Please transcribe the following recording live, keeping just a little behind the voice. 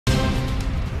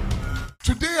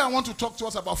Today I want to talk to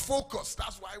us about focus.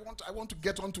 That's why I want to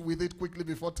get onto with it quickly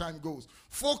before time goes.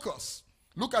 Focus.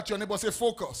 Look at your neighbor, say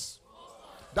focus.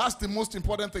 That's the most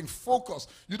important thing, focus.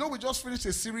 You know, we just finished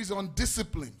a series on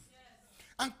discipline.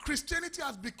 And Christianity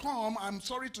has become, I'm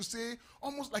sorry to say,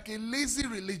 almost like a lazy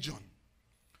religion.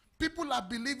 People are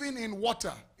believing in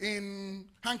water, in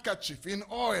handkerchief, in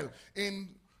oil, in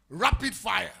rapid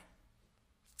fire.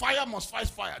 Fire must fight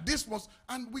fire. This must,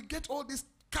 and we get all these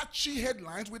catchy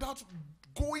headlines without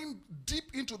going deep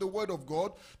into the Word of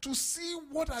God to see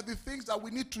what are the things that we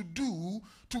need to do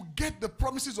to get the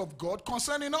promises of God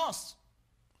concerning us.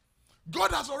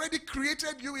 God has already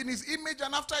created you in his image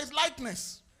and after his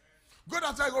likeness. God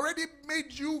has already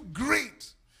made you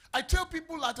great. I tell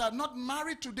people that are not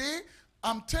married today,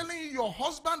 I'm telling you, your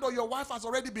husband or your wife has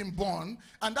already been born,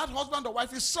 and that husband or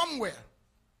wife is somewhere.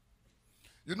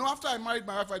 You know, after I married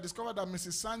my wife, I discovered that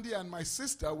Mrs. Sandy and my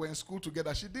sister were in school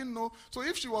together. She didn't know. So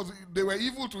if they were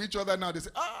evil to each other now, they say,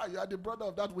 you are the brother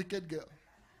of that wicked girl.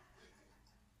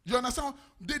 You understand?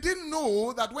 They didn't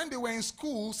know that when they were in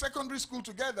school, secondary school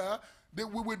together, we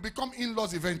would become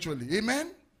in-laws eventually.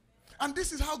 Amen? And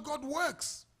this is how God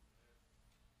works.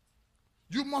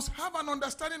 You must have an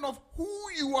understanding of who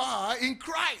you are in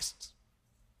Christ.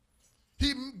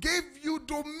 He gave you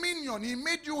dominion. He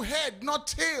made you head, not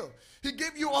tail. He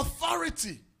gave you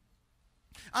authority.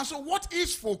 And so what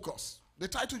is focus? The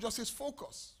title just says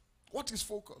focus. What is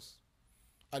focus?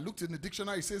 I looked in the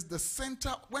dictionary. It says the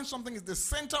center, when something is the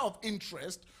center of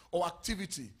interest or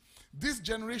activity. This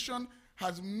generation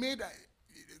has made,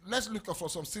 let's look for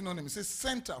some synonyms. It says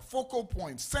center, focal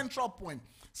point, central point,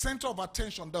 center of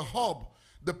attention, the hub,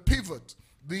 the pivot,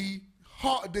 the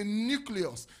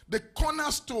nucleus, the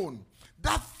cornerstone.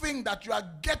 That thing that you are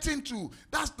getting to,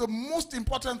 that's the most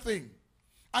important thing.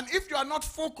 And if you are not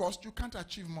focused, you can't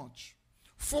achieve much.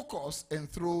 Focus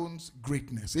enthrones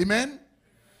greatness. Amen?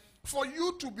 For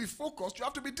you to be focused, you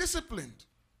have to be disciplined.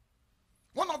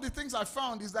 One of the things I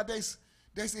found is that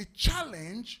there's a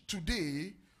challenge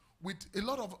today with a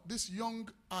lot of these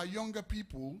younger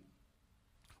people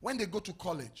when they go to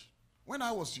college. When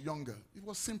I was younger, it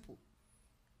was simple.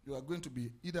 You are going to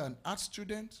be either an art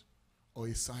student or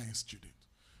a science student.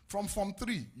 From Form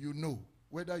 3, you know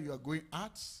whether you are going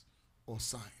arts or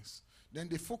science. Then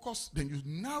you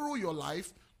narrow your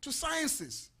life to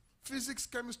sciences. Physics,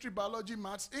 chemistry, biology,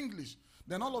 maths, English.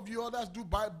 Then all of you others do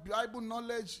Bible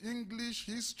knowledge, English,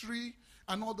 history,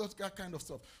 and all that kind of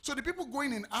stuff. So the people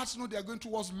going in arts know they are going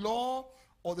towards law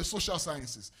or the social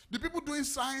sciences. The people doing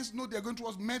science know they are going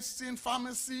towards medicine,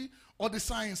 pharmacy, or the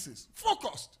sciences.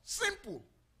 Focused. Simple.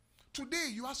 Today,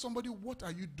 you ask somebody, what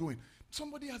are you doing?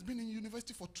 Somebody has been in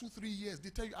university for 2-3 years. They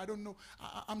tell you, I don't know,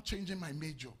 I'm changing my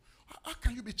major. How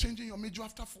can you be changing your major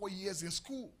after 4 years in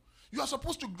school? You are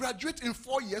supposed to graduate in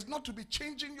 4 years, not to be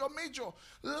changing your major.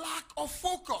 Lack of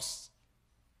focus.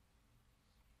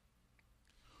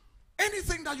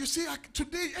 Anything that you see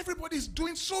today, everybody is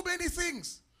doing so many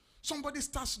things. Somebody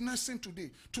starts nursing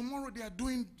today. Tomorrow they are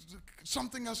doing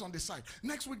something else on the side.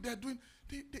 Next week they are doing,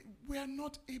 we are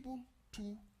not able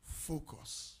to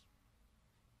focus.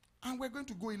 And we're going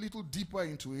to go a little deeper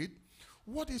into it.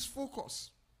 What is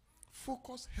focus?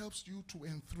 Focus helps you to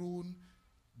enthrone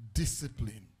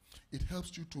discipline. It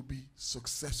helps you to be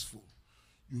successful.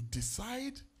 You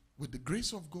decide with the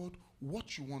grace of God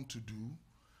what you want to do,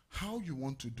 how you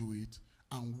want to do it,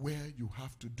 and where you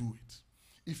have to do it.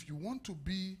 If you want to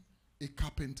be a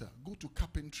carpenter, go to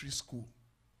carpentry school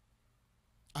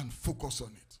and focus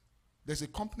on it. There's a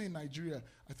company in Nigeria,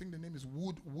 I think the name is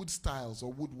Wood Styles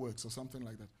or Woodworks or something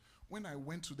like that. When I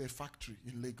went to their factory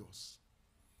in Lagos,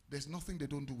 there's nothing they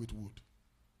don't do with wood.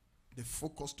 They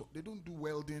focus, they don't do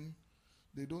welding,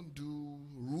 they don't do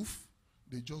roof,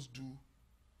 they just do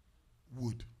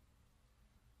wood.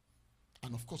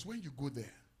 And of course, when you go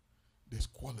there, there's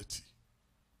quality.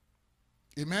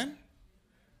 Amen?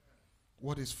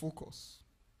 What is focus?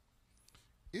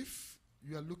 If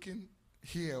you are looking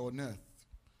here on earth,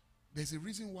 there's a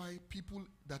reason why people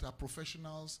that are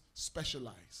professionals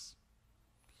specialize.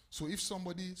 So if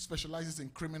somebody specializes in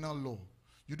criminal law,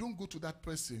 you don't go to that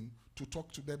person to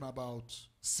talk to them about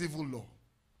civil law.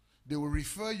 They will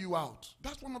refer you out.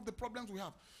 That's one of the problems we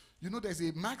have. You know, there's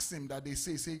a maxim that they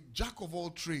say, jack of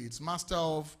all trades, master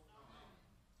of.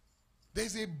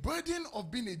 There's a burden of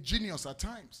being a genius at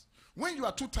times. When you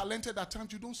are too talented at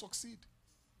times, you don't succeed.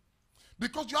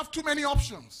 Because you have too many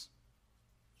options.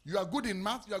 You are good in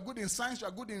math, you are good in science, you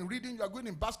are good in reading, you are good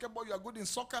in basketball, you are good in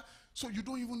soccer. So you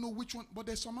don't even know which one. But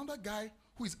there's some other guy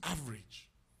who is average.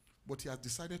 But he has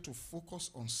decided to focus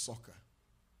on soccer.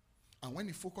 And when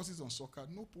he focuses on soccer,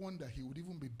 no wonder he would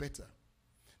even be better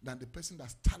than the person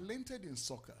that's talented in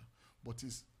soccer, but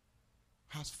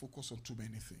has focus on too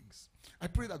many things. I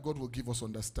pray that God will give us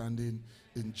understanding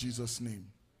in Jesus' name.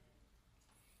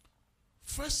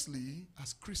 Firstly,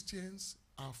 as Christians,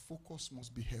 our focus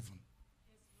must be heaven.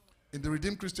 In the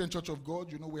Redeemed Christian Church of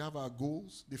God, we have our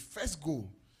goals. The first goal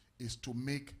is to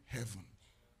make heaven.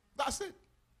 That's it.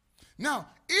 Now,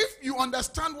 if you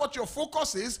understand what your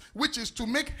focus is, which is to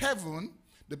make heaven,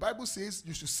 the Bible says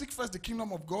you should seek first the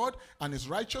kingdom of God and his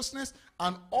righteousness,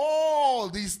 and all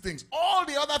these things, all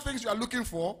the other things you are looking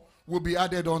for will be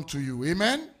added on to you.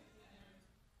 Amen?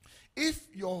 If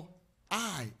your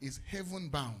eye is heaven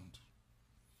bound,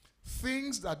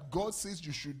 things that God says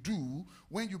you should do,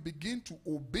 when you begin to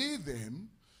obey them,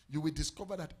 you will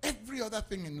discover that every other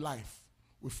thing in life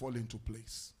will fall into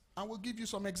place. I will give you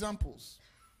some examples.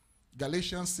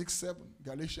 Galatians 6:7.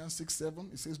 Galatians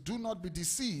 6:7. It says, do not be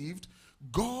deceived.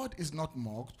 God is not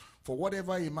mocked. For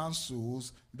whatever a man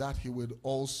sows, that he will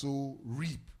also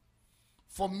reap.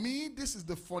 For me, this is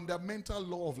the fundamental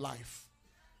law of life.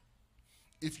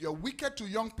 If you're wicked to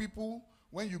young people,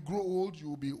 when you grow old, you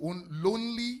will be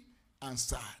lonely and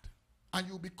sad. And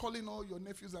you'll be calling all your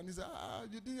nephews and they say,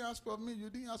 you didn't ask of me, you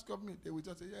didn't ask of me. They will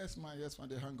just say, yes, man,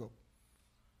 they hang up.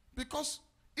 Because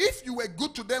if you were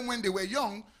good to them when they were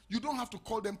young, you don't have to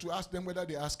call them to ask them whether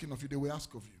they're asking of you. They will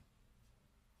ask of you.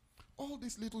 All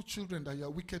these little children that you are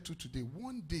wicked to today,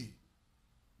 one day,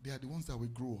 they are the ones that will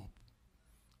grow up.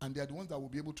 And they are the ones that will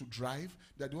be able to drive.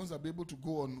 They are the ones that will be able to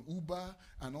go on Uber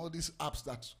and all these apps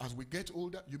that as we get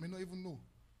older, you may not even know.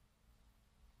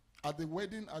 At the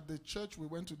wedding, at the church we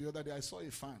went to the other day, I saw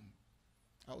a fan.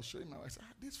 I was showing my wife. I said,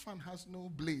 this fan has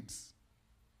no blades.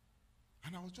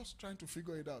 And I was just trying to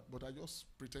figure it out, but I just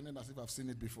pretended as if I've seen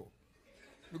it before.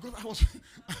 Because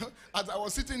as I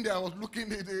was sitting there, I was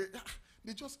looking at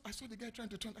I saw the guy trying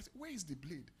to turn. I said, where is the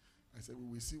blade? I said, we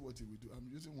will see what he will do. I'm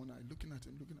using one eye, looking at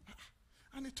him,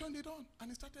 and he turned it on,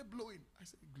 and it started blowing. I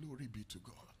said, glory be to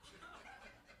God.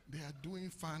 They are doing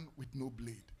fan with no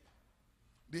blade.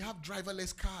 They have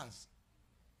driverless cars.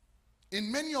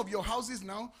 In many of your houses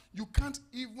now, you can't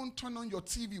even turn on your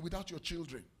TV without your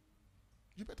children.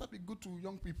 You better be good to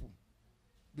young people,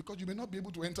 because you may not be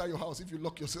able to enter your house if you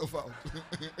lock yourself out.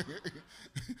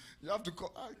 You have to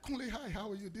call, Kunle, hi,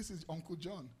 how are you? This is Uncle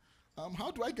John.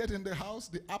 How do I get in the house?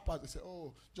 The app, they say,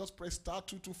 just press star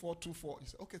 22424. You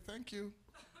say, okay, thank you.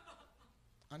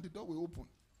 And the door will open.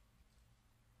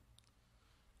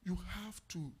 You have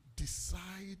to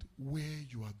decide where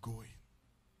you are going.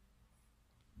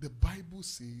 The Bible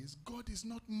says God is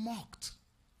not mocked.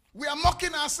 We are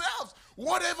mocking ourselves.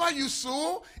 Whatever you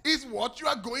sow is what you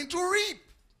are going to reap.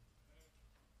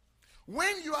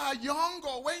 When you are young,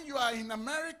 or when you are in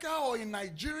America or in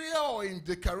Nigeria or in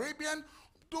the Caribbean,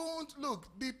 don't look.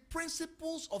 The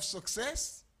principles of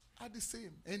success are the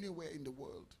same anywhere in the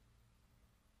world.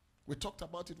 We talked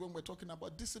about it when we're talking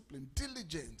about discipline,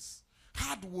 diligence,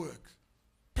 hard work,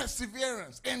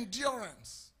 perseverance,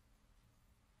 endurance.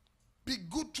 Be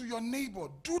good to your neighbor.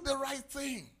 Do the right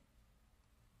thing.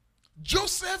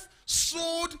 Joseph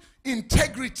sowed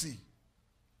integrity.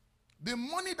 The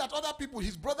money that other people,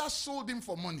 his brothers sold him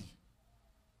for money.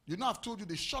 I've told you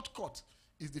the shortcut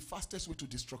is the fastest way to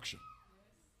destruction.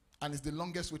 And it's the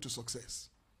longest way to success.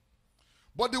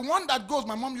 But the one that goes,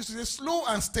 my mom used to say, slow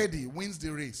and steady wins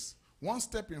the race. One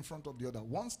step in front of the other.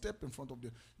 One step in front of the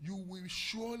other. You will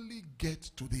surely get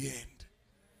to the end.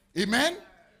 Amen?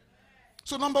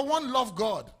 So number one, love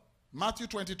God. Matthew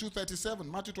 22:37.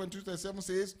 Matthew 22:37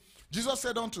 says, Jesus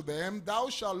said unto them, thou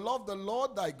shalt love the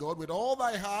Lord thy God with all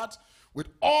thy heart, with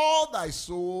all thy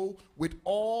soul, with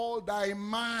all thy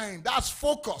mind. That's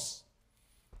focus.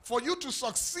 For you to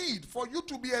succeed, for you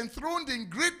to be enthroned in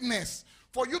greatness,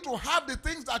 for you to have the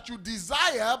things that you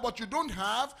desire but you don't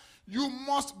have, you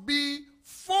must be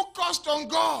focused on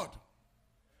God.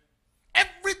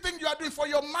 Everything you are doing for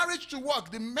your marriage to work,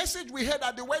 the message we heard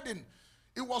at the wedding,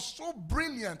 it was so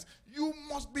brilliant. You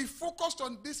must be focused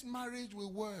on this marriage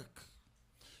will work.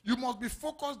 You must be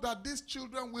focused that these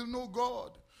children will know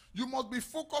God. You must be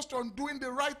focused on doing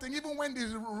the right thing, even when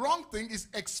the wrong thing is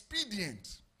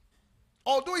expedient.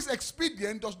 Although it's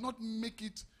expedient, does not make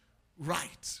it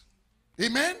right.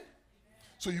 Amen?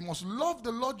 So you must love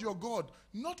the Lord your God,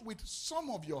 not with some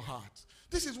of your heart.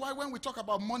 This is why when we talk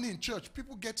about money in church,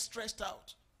 people get stressed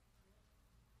out.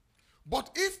 But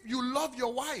if you love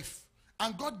your wife,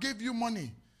 and God gave you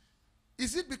money,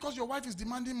 is it because your wife is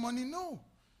demanding money? No.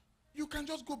 You can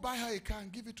just go buy her a car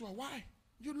and give it to her. Why?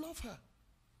 You love her.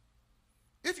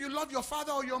 If you love your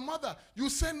father or your mother, you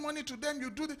send money to them, you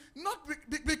do it, not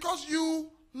because you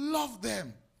love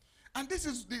them. And this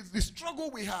is the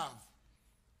struggle we have.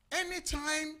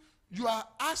 Anytime you are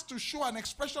asked to show an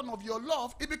expression of your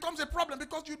love, it becomes a problem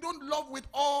because you don't love with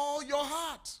all your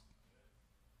heart.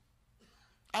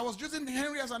 I was using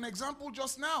Henry as an example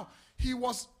just now. He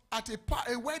was at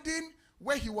a wedding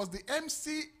where he was the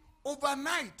MC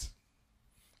overnight.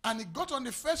 And he got on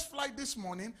the first flight this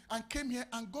morning and came here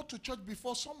and got to church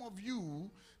before some of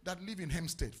you that live in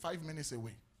Hempstead, 5 minutes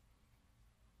away.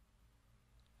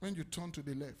 When you turn to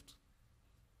the left,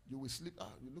 you will sleep.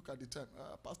 You look at the time.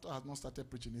 Pastor has not started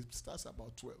preaching. It starts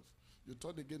about 12. You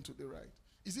turn again to the right.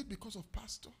 Is it because of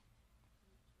pastor?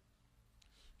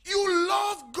 You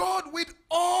love God with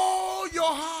all your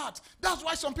heart. That's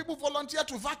why some people volunteer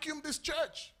to vacuum this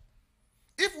church.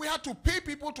 If we had to pay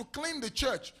people to clean the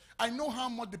church, I know how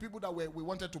much the people that we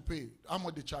wanted to pay, how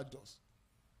much they charged us.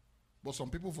 But some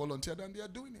people volunteered and they are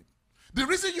doing it. The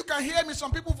reason you can hear me,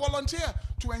 some people volunteer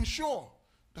to ensure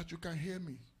that you can hear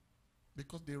me.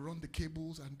 Because they run the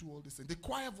cables and do all this thing. The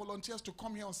choir volunteers to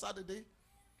come here on Saturday.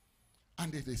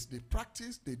 And they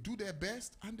practice, they do their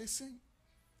best, and they sing.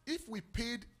 If we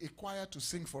paid a choir to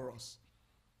sing for us,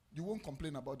 you won't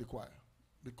complain about the choir.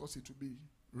 Because it will be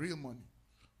real money.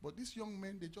 But these young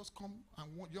men, they just come, and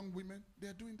young women, they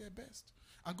are doing their best.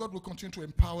 And God will continue to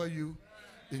empower you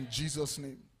in Jesus'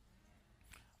 name.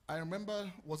 I remember,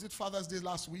 was it Father's Day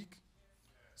last week?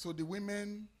 So the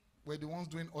women were the ones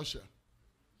doing usher.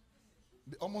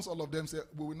 Almost all of them said,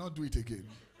 we will not do it again.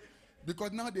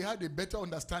 Because now they had a better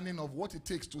understanding of what it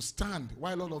takes to stand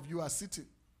while all of you are sitting.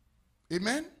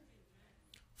 Amen?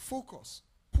 Focus.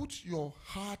 Put your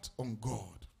heart on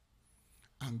God.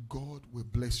 And God will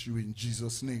bless you in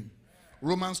Jesus' name.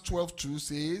 Romans 12:2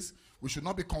 says, we should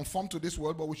not be conformed to this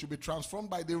world, but we should be transformed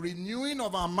by the renewing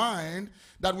of our mind,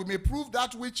 that we may prove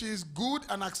that which is good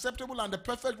and acceptable and the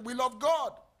perfect will of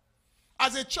God.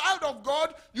 As a child of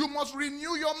God, you must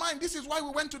renew your mind. This is why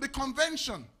we went to the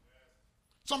convention.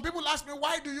 Some people ask me,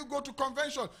 why do you go to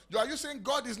convention? Are you saying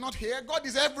God is not here? God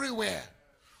is everywhere.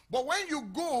 But when you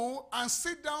go and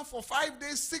sit down for 5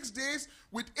 days, 6 days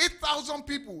with 8,000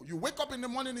 people, you wake up in the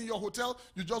morning in your hotel,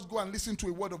 you just go and listen to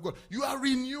a word of God. You are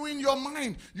renewing your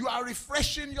mind. You are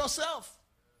refreshing yourself.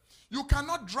 You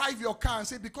cannot drive your car and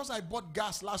say, because I bought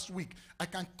gas last week, I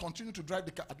can continue to drive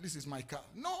the car. At least it's my car.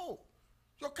 No.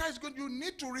 Your car is good. You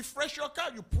need to refresh your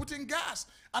car. You put in gas.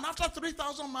 And after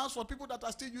 3,000 miles, for people that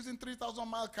are still using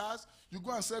 3,000-mile cars, you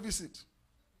go and service it.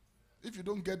 If you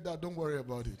don't get that, don't worry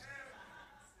about it.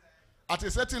 At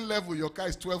a certain level, your car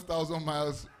is 12,000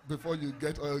 miles before you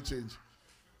get oil change.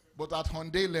 But at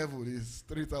Hyundai level, it's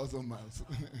 3,000 miles.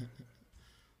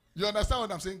 You understand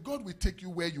what I'm saying? God will take you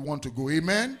where you want to go.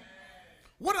 Amen?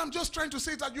 What I'm just trying to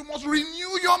say is that you must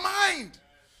renew your mind.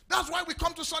 That's why we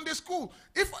come to Sunday school.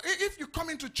 If you come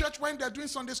into church when they're doing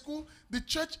Sunday school, the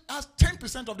church has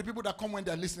 10% of the people that come when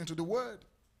they're listening to the word.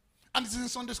 And it's in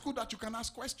Sunday school that you can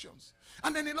ask questions.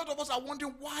 And then a lot of us are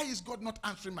wondering, why is God not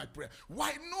answering my prayer?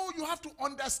 Why? No, you have to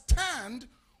understand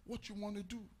what you want to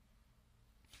do.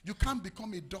 You can't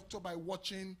become a doctor by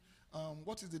watching,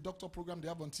 what is the doctor program they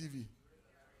have on TV?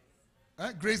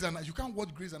 Grey's Anatomy. You can't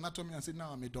watch Grey's Anatomy and say, now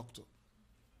I'm a doctor.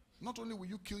 Not only will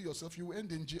you kill yourself, you will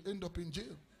end up in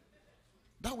jail.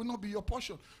 That will not be your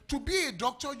portion. To be a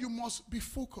doctor, you must be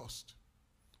focused.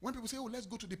 When people say, oh, let's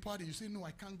go to the party, you say, no,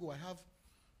 I can't go. I have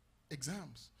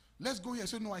exams. Let's go here. I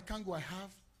say, no, I can't go. I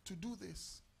have to do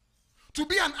this. To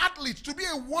be an athlete, to be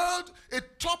a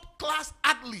top-class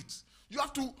athlete, you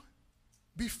have to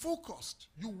be focused.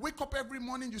 You wake up every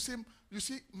morning, you see,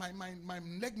 my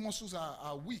leg muscles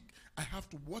are weak. I have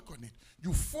to work on it.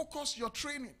 You focus your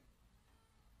training.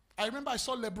 I remember I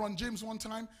saw LeBron James one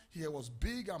time. He was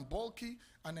big and bulky,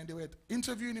 and then they were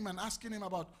interviewing him and asking him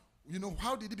about,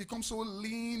 how did he become so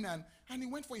lean? And he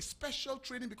went for a special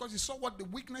training because he saw what the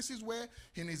weaknesses were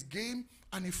in his game,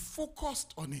 and he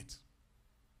focused on it.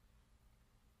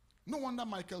 No wonder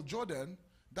Michael Jordan,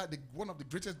 one of the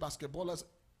greatest basketballers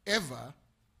ever,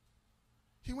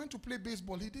 he went to play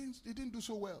baseball. He didn't do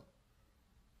so well.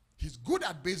 He's good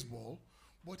at baseball,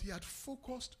 but he had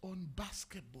focused on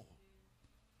basketball.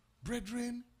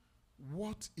 Brethren,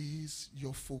 what is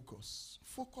your focus?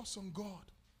 Focus on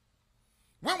God.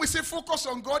 When we say focus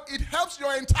on God, it helps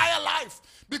your entire life.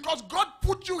 Because God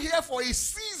put you here for a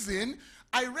season.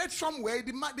 I read somewhere,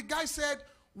 the guy said,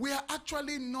 we are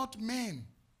actually not men.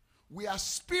 We are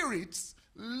spirits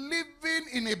living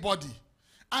in a body.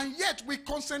 And yet we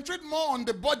concentrate more on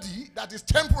the body that is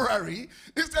temporary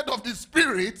instead of the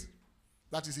spirit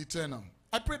that is eternal.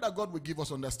 I pray that God will give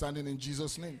us understanding in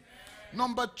Jesus' name.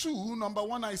 Number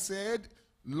one, I said,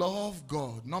 love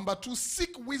God. Number two,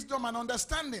 seek wisdom and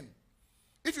understanding.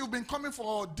 If you've been coming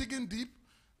for Digging Deep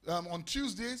on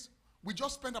Tuesdays, we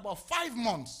just spent about 5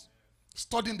 months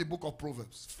studying the book of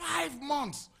Proverbs. 5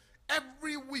 months,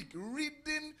 every week,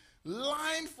 reading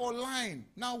line for line.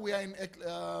 Now we are in,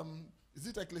 is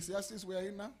it Ecclesiastes we are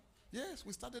in now? Yes,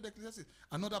 we started Ecclesiastes.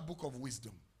 Another book of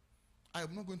wisdom. I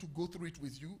am not going to go through it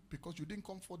with you because you didn't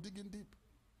come for digging deep.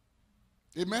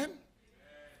 Amen? Amen.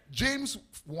 James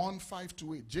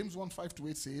 1:5-8. James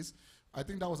 1:5-8 says, I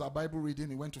think that was our Bible reading.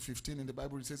 It went to 15 in the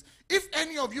Bible. It says, if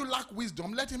any of you lack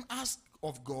wisdom, let him ask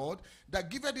of God, that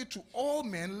giveth it to all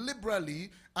men liberally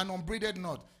and upbraideth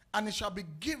not, and it shall be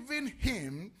given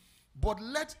him. But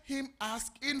let him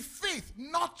ask in faith,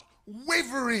 not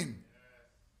wavering.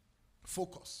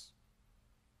 Focus.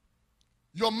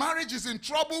 Your marriage is in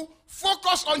trouble.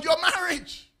 Focus on your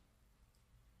marriage.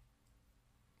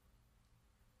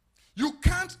 You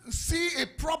can't see a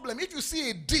problem. If you see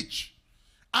a ditch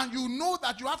and you know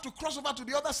that you have to cross over to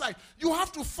the other side, you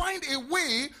have to find a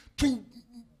way to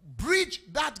bridge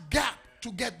that gap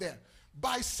to get there.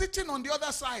 By sitting on the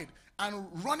other side and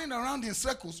running around in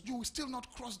circles, you will still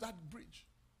not cross that bridge.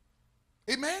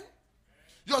 Amen?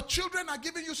 Your children are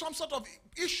giving you some sort of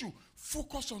issue.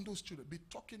 Focus on those children. Be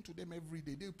talking to them every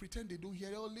day. They pretend they don't hear.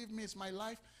 Oh, leave me, it's my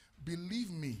life.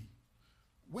 Believe me,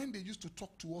 when they used to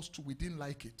talk to us too, we didn't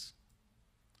like it.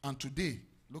 And today,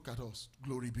 look at us.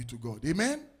 Glory be to God.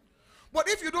 Amen? But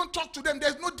if you don't talk to them,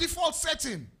 there's no default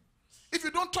setting. If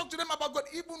you don't talk to them about God,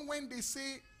 even when they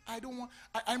say, I don't want...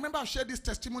 I remember I've shared this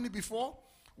testimony before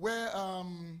where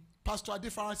Pastor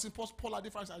Adefaransi, Paul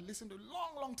Adefaransi, I listened to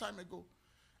a long time ago.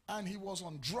 And he was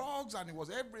on drugs, and he was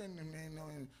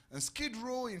in Skid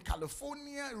Row in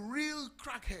California, real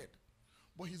crackhead.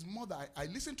 But his mother, I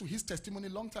listened to his testimony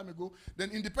a long time ago. Then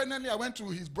independently, I went to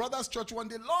his brother's church one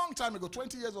day, long time ago,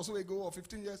 20 years or so ago, or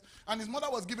 15 years. And his mother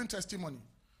was giving testimony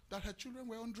that her children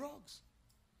were on drugs.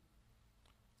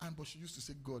 But she used to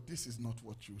say, God, this is not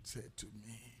what you said to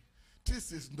me.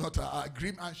 This is not our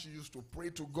agreement. And she used to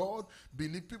pray to God.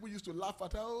 Believe people used to laugh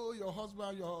at her. Oh, your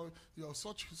husband, you're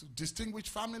such a distinguished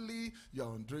family.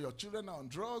 Your children are on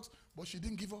drugs. But she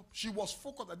didn't give up. She was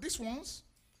focused. These ones,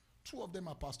 2 of them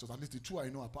are pastors. At least the 2 I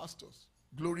know are pastors.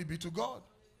 Glory be to God.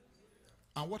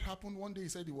 And what happened one day, he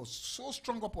said he was so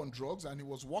strung up on drugs and he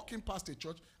was walking past a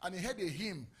church and he heard a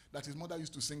hymn that his mother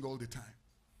used to sing all the time.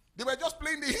 They were just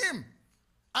playing the hymn.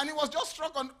 And he was just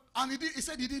struck on, and he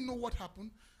said he didn't know what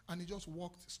happened. And he just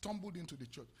stumbled into the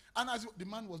church. And as the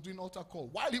man was doing altar call,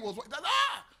 while he was walking,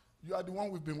 you are the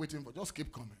one we've been waiting for. Just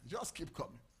keep coming. Just keep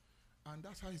coming. And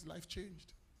that's how his life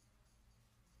changed.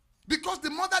 Because the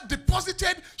mother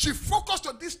deposited, she focused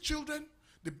on these children.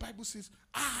 The Bible says,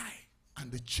 I and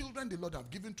the children the Lord have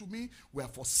given to me were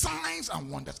for signs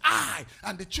and wonders. I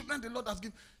and the children the Lord has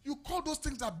given. You call those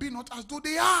things that be not as though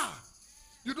they are.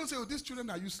 You don't say, oh, these children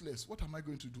are useless. What am I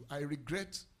going to do? I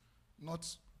regret not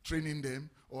training them,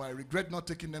 or I regret not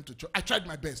taking them to church. I tried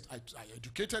my best. I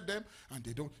educated them, and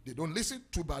they don't listen.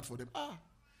 Too bad for them.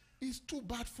 It's too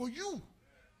bad for you.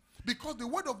 Because the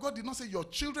word of God did not say your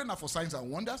children are for signs and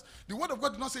wonders. The word of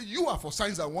God did not say you are for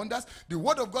signs and wonders. The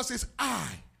word of God says I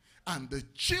and the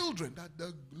children that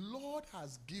the Lord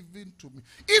has given to me.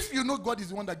 If you know God is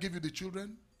the one that gave you the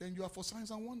children, then you are for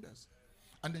signs and wonders.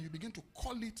 And then you begin to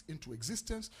call it into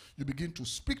existence. You begin to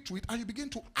speak to it, and you begin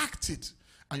to act it.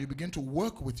 And you begin to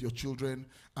work with your children,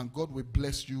 and God will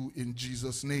bless you in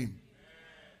Jesus' name.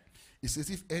 It says,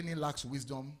 if any lacks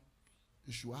wisdom,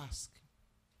 you should ask.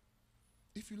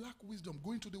 If you lack wisdom,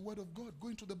 go into the word of God. Go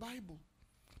into the Bible.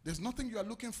 There's nothing you are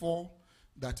looking for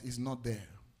that is not there.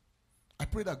 I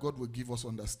pray that God will give us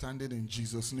understanding in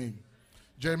Jesus' name.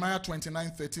 Jeremiah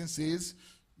 29:13 says,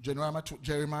 Jeremiah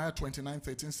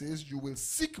 29:13 says, you will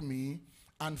seek me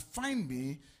and find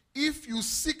me if you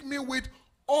seek me with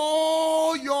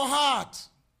all your heart.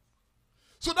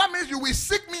 So that means you will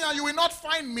seek me and you will not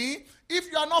find me if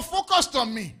you are not focused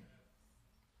on me.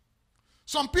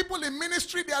 Some people in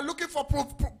ministry, they are looking for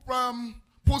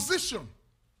position.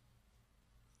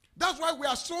 That's why we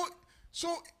are so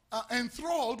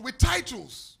enthralled with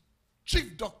titles.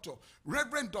 Chief doctor,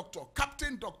 reverend doctor,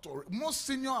 captain doctor, most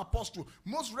senior apostle,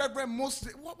 most reverend,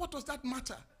 what does that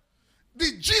matter?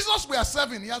 The Jesus we are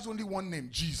serving, he has only one name,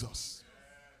 Jesus.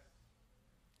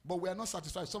 But we are not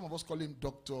satisfied. Some of us call him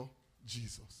Dr.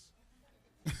 Jesus.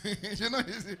 You know,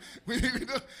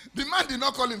 the man did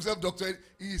not call himself doctor.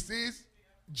 He says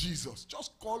Jesus.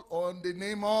 Just call on the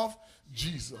name of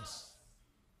Jesus.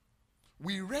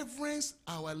 We reverence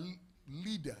our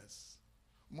leaders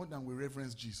more than we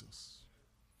reverence Jesus.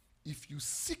 If you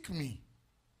seek me,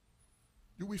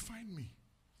 you will find me.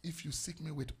 If you seek me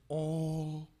with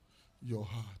all your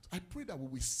heart. I pray that we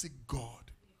will seek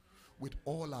God with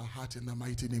all our heart in the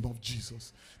mighty name of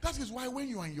Jesus. That is why when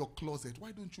you are in your closet,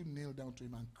 why don't you kneel down to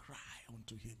him and cry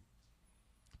unto him?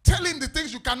 tell him the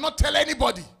things you cannot tell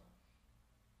anybody.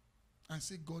 And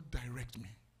say, God, direct me.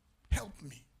 Help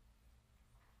me.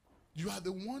 You are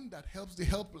the one that helps the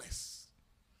helpless.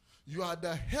 You are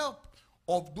the help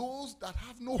of those that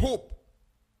have no hope.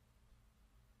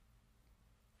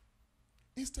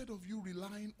 Instead of you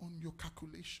relying on your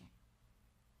calculation.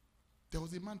 There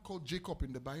was a man called Jacob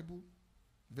in the Bible.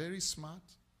 Very smart,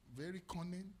 very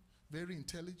cunning, very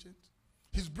intelligent.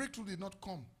 His breakthrough did not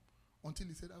come until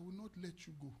he said, I will not let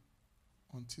you go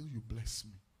until you bless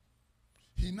me.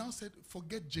 He now said,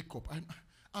 forget Jacob.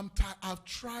 I've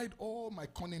tried all my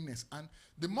cunningness. And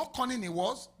the more cunning he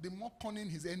was, the more cunning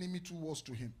his enemy too was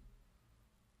to him.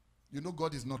 You know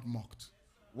God is not mocked.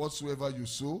 Whatsoever you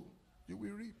sow, you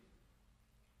will reap.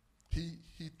 He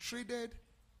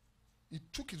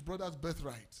took his brother's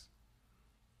birthright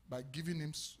by giving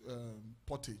him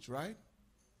pottage, right?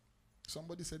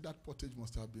 Somebody said that pottage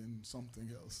must have been something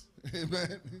else.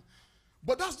 Amen.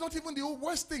 But that's not even the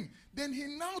worst thing. Then he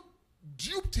now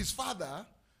duped his father.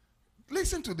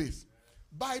 Listen to this.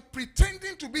 By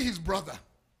pretending to be his brother.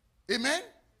 Amen.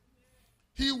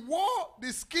 He wore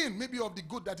the skin, maybe of the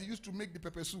goat that he used to make the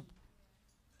pepper soup.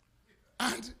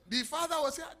 And the father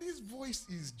was saying, this voice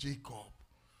is Jacob,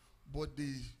 but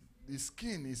the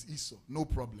skin is Esau. No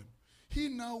problem. He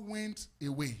now went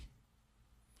away,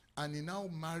 and he now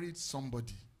married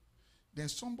somebody. Then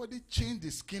somebody changed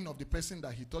the skin of the person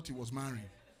that he thought he was marrying.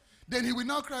 Then he will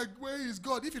now cry, where is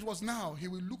God? If it was now, he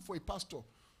will look for a pastor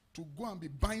to go and be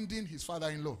binding his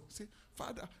father-in-law. Say,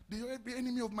 Father, the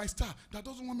enemy of my star that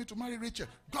doesn't want me to marry Rachel.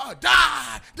 God,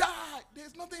 die.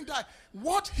 There's nothing die.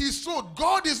 What he sowed,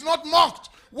 God is not mocked.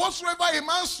 Whatsoever a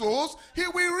man sows, he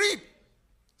will reap.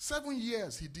 7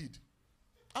 years he did.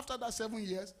 After that 7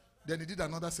 years, then he did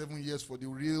another 7 years for the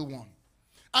real one.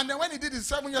 And then when he did his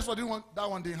 7 years for the one, that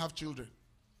one didn't have children.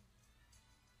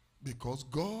 Because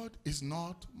God is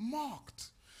not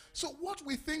mocked. So what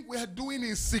we think we are doing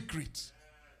in secret,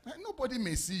 nobody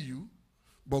may see you,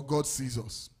 but God sees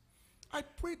us. I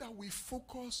pray that we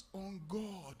focus on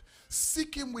God.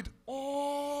 Seek him with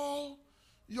all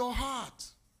your heart.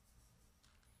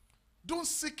 Don't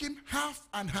seek him half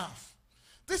and half.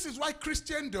 This is why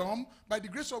Christendom, by the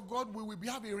grace of God, we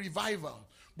will have a revival.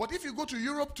 But if you go to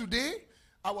Europe today,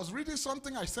 I was reading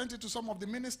something, I sent it to some of the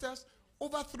ministers,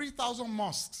 over 3,000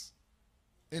 mosques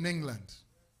in England.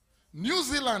 New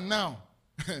Zealand now,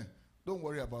 don't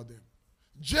worry about them.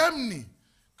 Germany,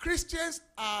 Christians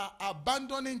are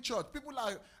abandoning church. People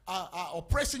are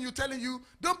oppressing you, telling you,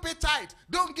 don't pay tithe,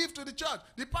 don't give to the church.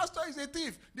 The pastor is a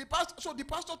thief. So the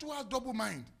pastor too has double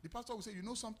mind. The pastor will say, you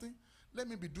know something? Let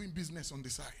me be doing business on the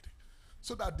side.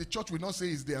 So that the church will not say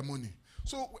it's their money.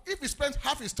 So if he spends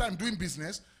half his time doing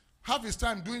business, half his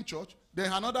time doing church,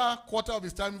 then another quarter of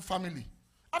his time family.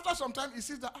 After some time, he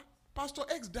sees that Pastor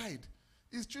X died.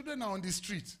 His children are on the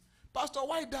street. Pastor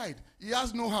Y died. He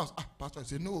has no house. Pastor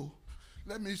said, no.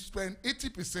 Let me spend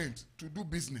 80% to do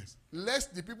business.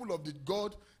 Lest the people of the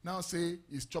God now say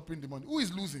he's chopping the money. Who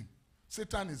is losing?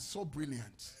 Satan is so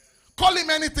brilliant. Call him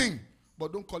anything,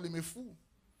 but don't call him a fool.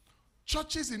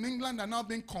 Churches in England are now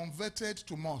being converted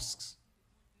to mosques.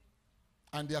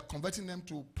 And they are converting them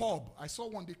to pub. I saw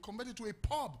one, they converted to a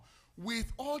pub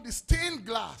with all the stained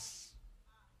glass.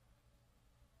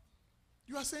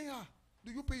 You are saying,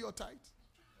 do you pay your tithe?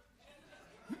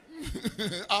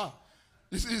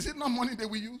 Is it not money that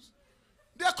we use?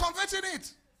 They are converting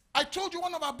it. I told you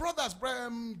one of our brothers,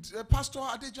 Pastor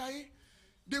Adejaye,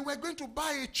 they were going to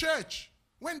buy a church.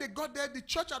 When they got there, the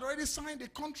church had already signed a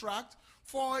contract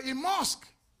for a mosque.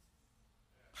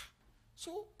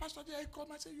 So Pastor Adejaye called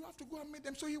me and said, you have to go and meet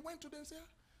them. So he went to them and said,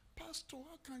 Pastor,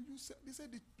 how can you say? They said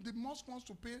the mosque wants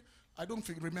to pay, I don't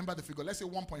remember the figure, let's say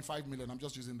 1.5 million. I'm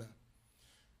just using that.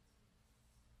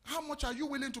 How much are you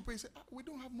willing to pay? He said, we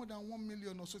don't have more than 1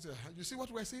 million or so. Said, you see what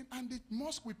we're saying? And the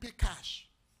mosque will pay cash.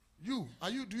 Do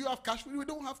you have cash? We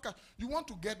don't have cash. You want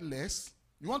to get less,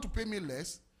 you want to pay me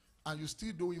less, and you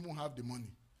still don't even have the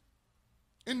money.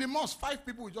 In the mosque, 5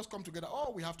 people will just come together.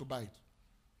 Oh, we have to buy it.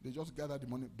 They just gather the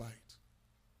money, buy it.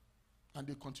 And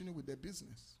they continue with their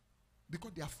business.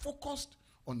 Because they are focused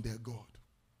on their God.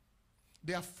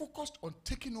 They are focused on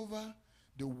taking over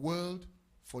the world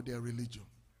for their religion.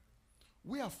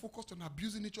 We are focused on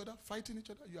abusing each other, fighting each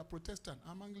other. You are Protestant,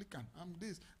 I'm Anglican, I'm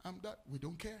this, I'm that. We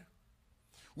don't care.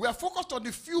 We are focused on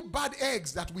the few bad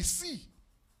eggs that we see,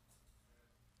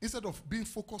 instead of being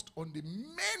focused on the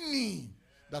many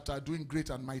that are doing great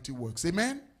and mighty works.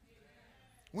 Amen?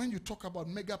 When you talk about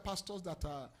mega pastors that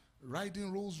are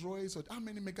riding Rolls Royce, how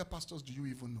many mega pastors do you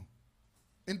even know?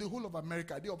 In the whole of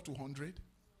America, are they up to 100?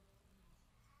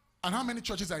 And how many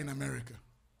churches are in America?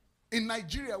 In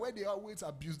Nigeria, where they always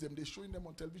abuse them, they're showing them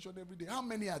on television every day. How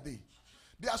many are they?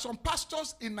 There are some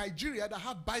pastors in Nigeria that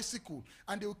have bicycle,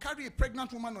 and they will carry a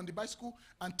pregnant woman on the bicycle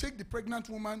and take the pregnant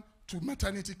woman to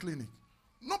maternity clinic.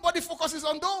 Nobody focuses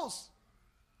on those.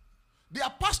 There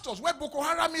are pastors where Boko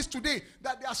Haram is today,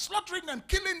 that they are slaughtering them,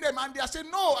 killing them, and they are saying,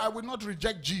 no, I will not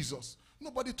reject Jesus.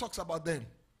 Nobody talks about them.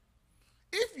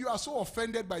 If you are so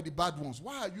offended by the bad ones,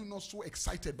 why are you not so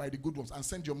excited by the good ones and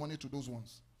send your money to those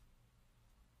ones?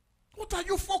 What are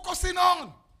you focusing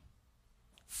on?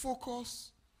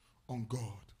 Focus on God.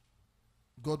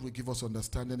 God will give us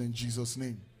understanding in Jesus'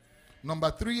 name.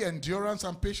 Number 3, endurance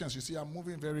and patience. You see, I'm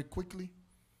moving very quickly.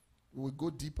 We will go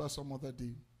deeper some other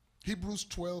day. Hebrews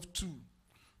 12:2.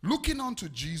 Looking unto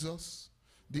Jesus,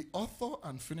 the author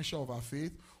and finisher of our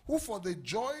faith, who for the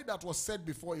joy that was set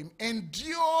before him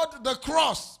endured the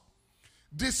cross,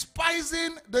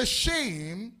 despising the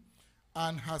shame,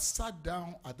 and has sat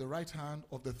down at the right hand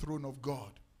of the throne of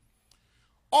God.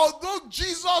 Although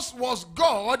Jesus was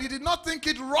God, he did not think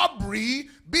it robbery,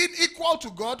 being equal to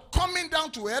God, coming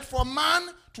down to earth for man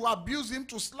to abuse him,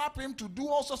 to slap him, to do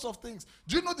all sorts of things.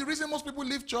 Do you know the reason most people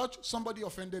leave church? Somebody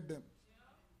offended them.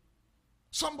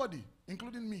 Somebody,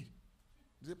 including me.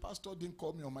 The pastor didn't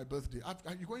call me on my birthday.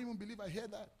 You can't even believe I hear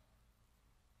that.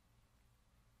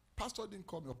 Pastor didn't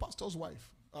call me, or pastor's wife.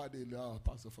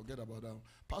 Pastor, forget about that.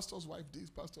 Pastor's wife this,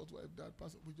 pastor's wife that.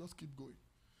 Pastor, we just keep going.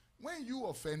 When you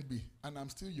offend me, and I'm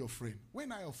still your friend,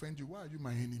 when I offend you, why are you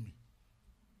my enemy?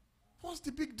 What's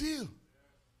the big deal?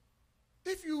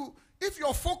 If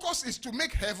your focus is to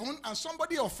make heaven and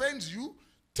somebody offends you,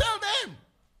 tell them.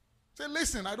 Say,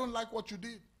 listen, I don't like what you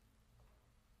did.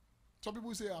 Some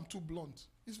people say I'm too blunt.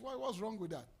 What's wrong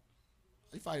with that?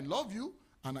 If I love you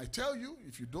and I tell you,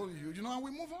 if you don't, you know, and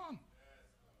we move on.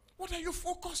 What are you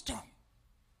focused on?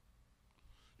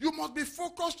 You must be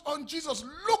focused on Jesus,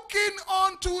 looking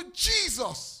unto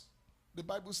Jesus. The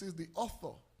Bible says the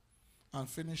author and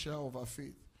finisher of our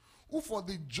faith, who for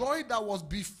the joy that was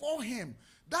before him,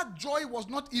 that joy was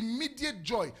not immediate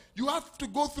joy. You have to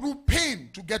go through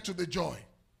pain to get to the joy.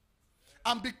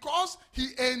 And because he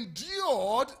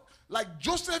endured, like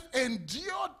Joseph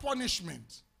endured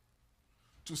punishment,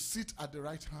 to sit at the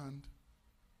right hand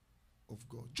of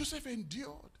God. Joseph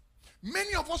endured.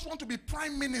 Many of us want to be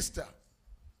prime minister.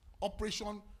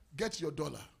 Operation Get Your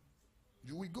Dollar.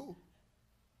 You will go.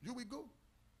 You will go.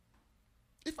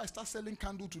 If I start selling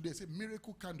candle today, say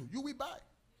miracle candle, you will buy.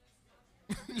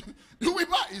 You will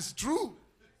buy. It's true.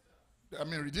 I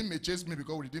mean, Redeem may chase me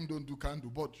because Redeem don't do candle,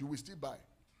 but you will still buy.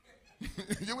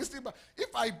 You will still buy. If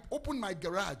I open my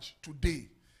garage today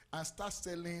and start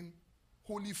selling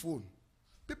holy phone,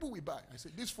 people will buy. I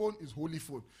say, this phone is holy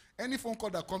phone. Any phone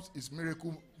call that comes is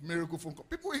miracle phone call.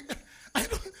 People,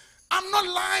 I'm not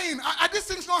lying. Are these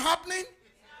things not happening?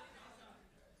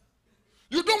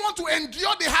 You don't want to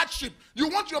endure the hardship. You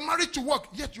want your marriage to work,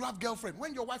 yet you have girlfriend.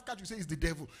 When your wife catch you, say it's the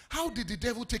devil. How did the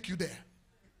devil take you there?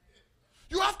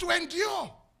 You have to endure.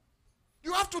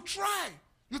 You have to try.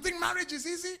 You think marriage is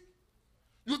easy?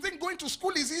 You think going to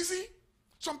school is easy?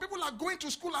 Some people are going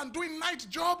to school and doing night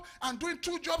job and doing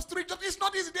 2 jobs, 3 jobs. It's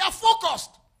not easy. They are focused.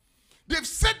 They've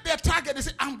set their target. They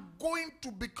say, I'm going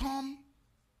to become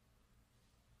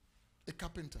a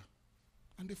carpenter.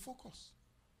 And they focus.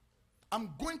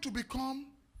 I'm going to become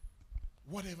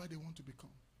whatever they want to become.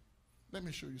 Let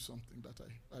me show you something that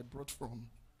I brought from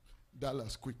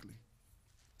Dallas quickly.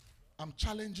 I'm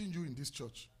challenging you in this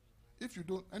church. If you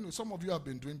don't, I know some of you have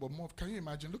been doing, but more, can you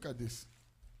imagine? Look at this.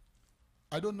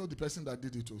 I don't know the person that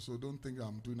did it, so don't think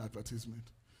I'm doing advertisement.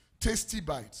 Tasty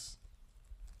Bites.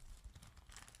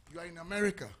 You are in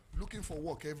America looking for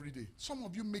work every day. Some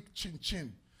of you make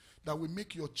chin-chin that will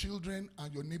make your children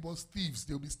and your neighbors thieves.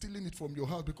 They'll be stealing it from your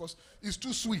house because it's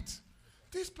too sweet.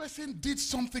 This person did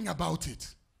something about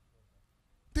it.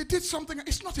 They did something.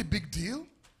 It's not a big deal.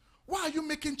 Why are you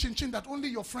making chin-chin that only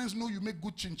your friends know you make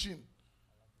good chin-chin?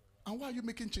 And why are you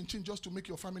making chin-chin just to make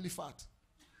your family fat?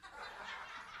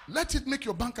 Let it make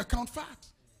your bank account fat.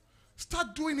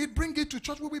 Start doing it. Bring it to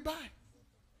church. We will buy.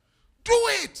 Do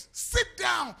it. Sit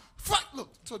down. Look,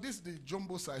 so this is the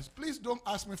jumbo size. Please don't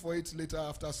ask me for it later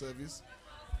after service.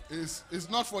 It's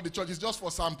not for the church. It's just for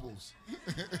samples.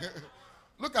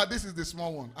 Look at this is the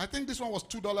small one. I think this one was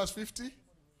 $2.50.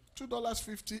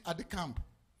 $2.50 at the camp.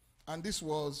 And this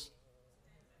was,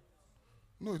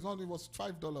 no, it's not, it was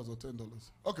 $5 or $10.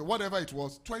 Okay, whatever it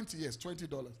was, 20 years,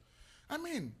 $20. I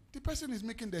mean, the person is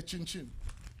making their chin-chin.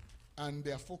 And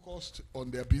they are focused on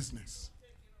their business.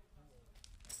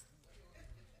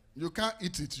 You can't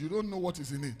eat it. You don't know what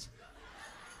is in it.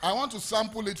 I want to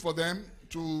sample it for them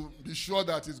to be sure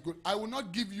that it's good. I will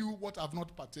not give you what I've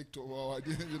not partaked of. Or,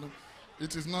 you know,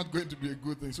 It is not going to be a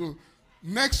good thing. So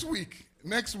next week,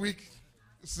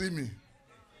 see me.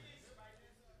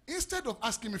 Instead of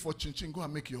asking me for chin-chin, go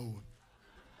and make your own.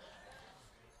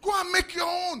 Go and make your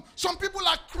own. Some people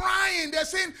are crying. They're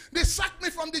saying, they sacked me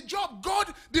from the job.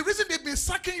 God, the reason they've been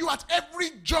sacking you at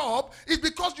every job is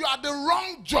because you are at the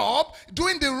wrong job,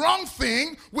 doing the wrong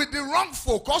thing, with the wrong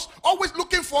focus, always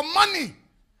looking for money.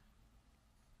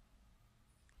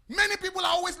 Many people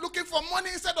are always looking for money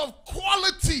instead of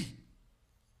quality.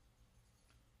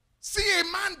 See a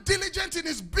man diligent in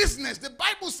his business. The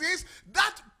Bible says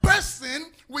that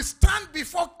person will stand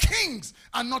before kings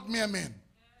and not mere men.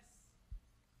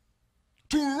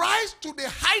 To rise to the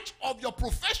height of your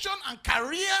profession and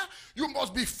career, you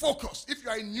must be focused. If you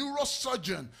are a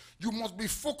neurosurgeon, you must be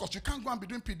focused. You can't go and be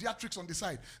doing pediatrics on the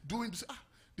side. Doing this.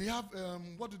 They have,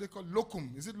 what do they call it?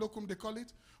 Locum. Is it locum they call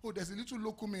it? Oh, there's a little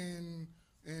locum in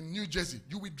New Jersey.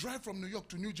 You will drive from New York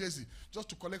to New Jersey just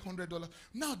to collect $100.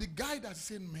 Now, the guy that's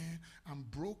saying, man, I'm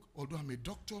broke, although I'm a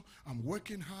doctor, I'm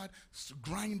working hard,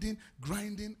 grinding.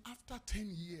 After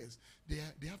 10 years,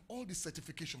 they have all this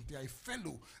certification. They are a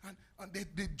fellow. And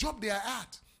the job they are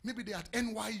at, maybe they're at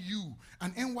NYU,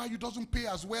 and NYU doesn't pay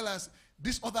as well as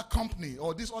this other company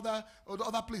or this other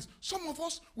place. Some of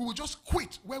us, we will just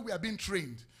quit where we are being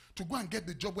trained to go and get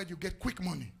the job where you get quick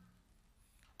money.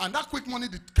 And that quick money,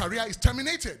 the career is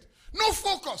terminated. No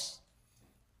focus.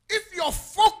 If your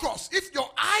focus, if your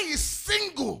eye is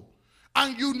single,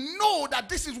 and you know that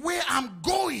this is where I'm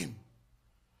going,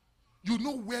 you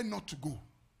know where not to go.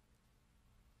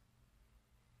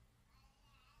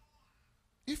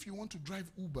 If you want to drive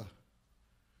Uber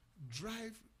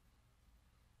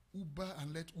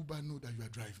and let Uber know that you are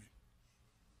driving.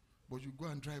 But you go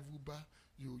and drive Uber,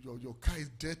 your car is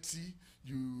dirty,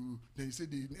 then you say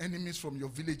the enemies from your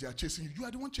village are chasing you. You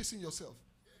are the one chasing yourself.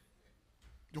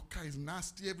 Your car is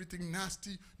nasty, everything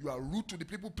nasty. You are rude to the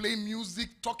people playing music,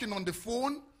 talking on the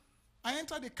phone. I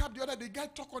entered the cab the other day, the guy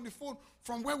talked on the phone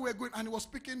from where we were going, and he was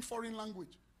speaking foreign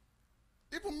language.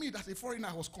 Even me, as a foreigner,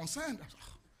 I was concerned.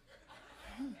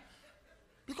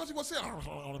 Because he was saying,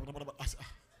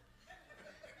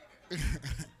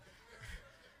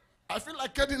 I feel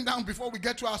like getting down before we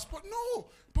get to our spot. No.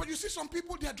 But you see some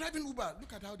people, they are driving Uber.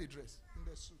 Look at how they dress in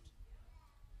their suit.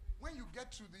 When you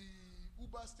get to the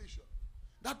Uber station,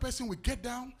 that person will get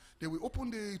down. They will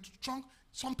open the trunk.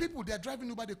 Some people, they are driving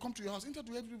Uber. They come to your house. Instead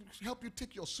to help you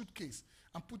take your suitcase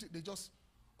and put it, they just,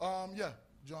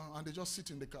 John, and they just sit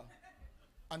in the car.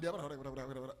 And they're,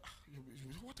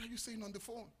 what are you saying on the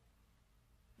phone?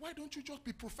 Why don't you just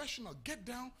be professional? Get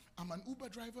down. I'm an Uber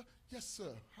driver. Yes, sir.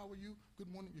 How are you?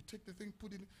 Good morning. You take the thing,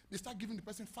 put it in. They start giving the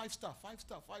person 5-star,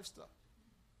 5-star, 5-star.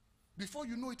 Before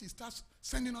you know it, he starts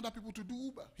sending other people to do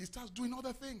Uber. He starts doing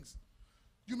other things.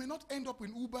 You may not end up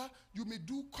in Uber. You may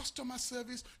do customer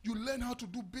service. You learn how to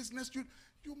do business.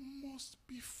 You must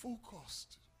be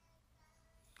focused.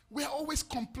 We are always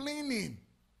complaining.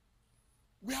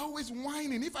 We are always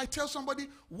whining. If I tell somebody,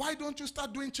 why don't you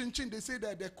start doing chin-chin? They say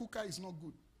that their cooker is not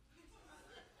good.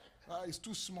 It's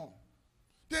too small.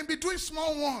 Then be doing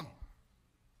small one.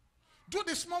 Do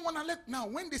the small one and now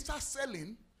when they start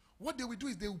selling, what they will do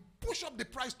is they will push up the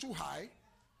price too high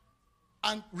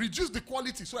and reduce the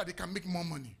quality so that they can make more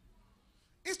money.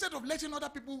 Instead of letting other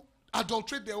people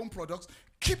adulterate their own products,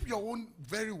 keep your own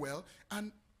very well,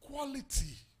 and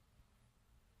quality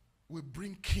will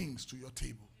bring kings to your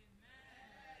table.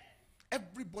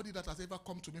 Everybody that has ever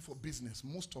come to me for business,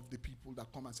 most of the people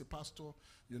that come and say, Pastor,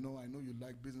 I know you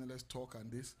like business, let's talk and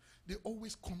this, they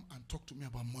always come and talk to me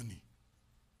about money.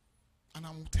 And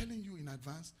I'm telling you in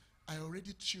advance, I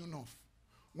already tune off.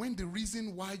 When the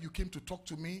reason why you came to talk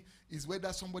to me is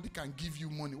whether somebody can give you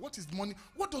money. What is money?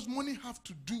 What does money have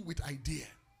to do with idea?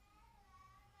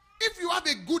 If you have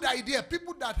a good idea,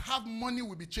 people that have money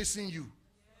will be chasing you.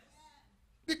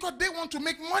 Because they want to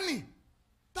make money.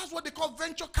 That's what they call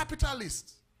venture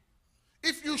capitalists.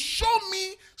 If you show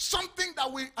me something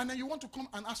and then you want to come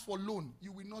and ask for loan,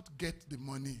 you will not get the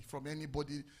money from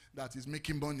anybody that is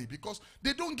making money because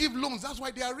they don't give loans. That's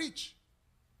why they are rich.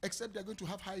 Except they're going to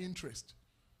have high interest.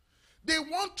 They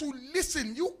want to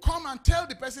listen. You come and tell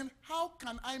the person, how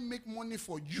can I make money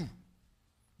for you?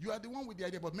 You are the one with the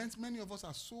idea, but many of us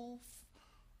are so,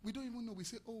 we don't even know. We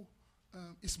say,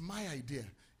 it's my idea.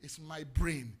 It's my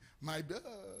brain.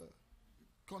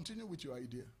 Continue with your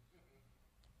idea.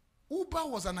 Uber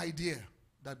was an idea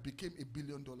that became $1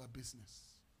 billion business.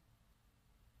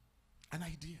 An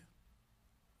idea.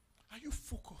 Are you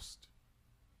focused?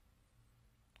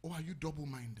 Or are you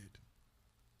double-minded?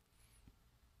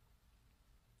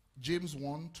 James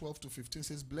 1:12-15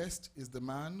 says, blessed is the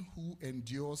man who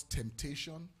endures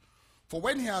temptation, for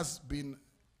when he has been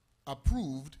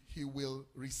approved, he will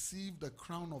receive the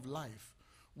crown of life,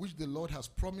 which the Lord has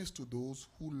promised to those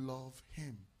who love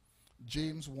him.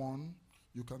 James 1,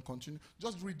 you can continue.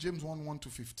 Just read James 1, 1 to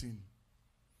 15.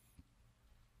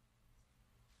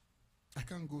 I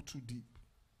can't go too deep.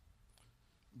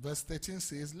 Verse 13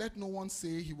 says, let no one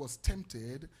say he was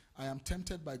tempted. I am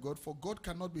tempted by God, for God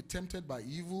cannot be tempted by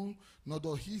evil, nor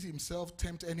does he himself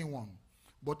tempt anyone.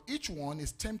 But each one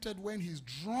is tempted when he's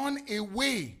drawn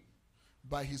away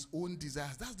by his own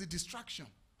desires. That's the distraction.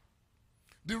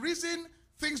 The reason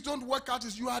things don't work out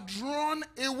is you are drawn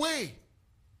away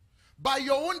by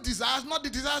your own desires, not the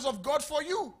desires of God for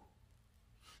you.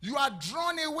 You are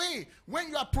drawn away. When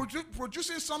you are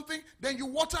producing something, then you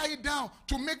water it down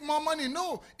to make more money.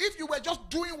 No. If you were just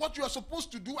doing what you are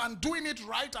supposed to do and doing it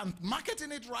right and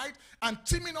marketing it right and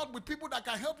teaming up with people that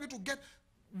can help you to get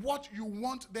what you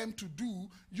want them to do,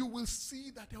 you will see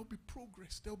that there will be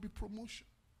progress. There will be promotion.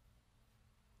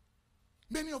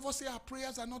 Many of us say our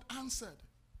prayers are not answered.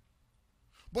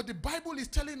 But the Bible is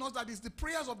telling us that it's the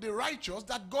prayers of the righteous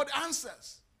that God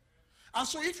answers. And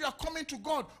so if you are coming to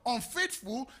God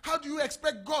unfaithful, how do you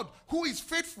expect God, who is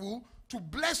faithful, to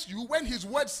bless you when his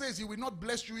word says he will not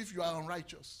bless you if you are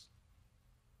unrighteous?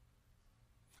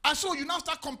 And so you now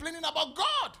start complaining about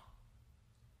God.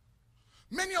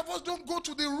 Many of us don't go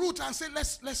to the root and say,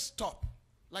 let's stop.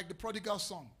 Like the prodigal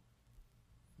son.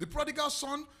 The prodigal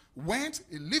son went,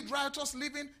 he lived riotous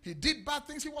living, he did bad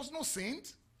things, he was no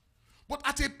saint. But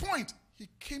at a point, he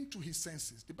came to his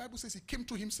senses. The Bible says he came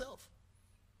to himself.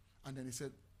 And then he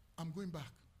said, I'm going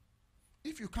back.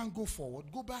 If you can't go forward,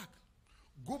 go back.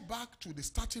 Go back to the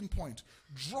starting point.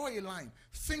 Draw a line.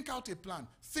 Think out a plan.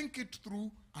 Think it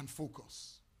through and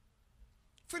focus.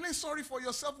 Feeling sorry for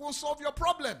yourself won't solve your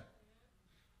problem.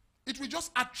 It will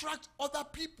just attract other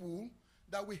people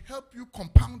that will help you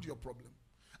compound your problem.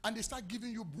 And they start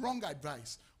giving you wrong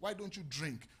advice. Why don't you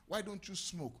drink? Why don't you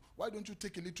smoke? Why don't you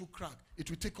take a little crack? It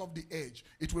will take off the edge.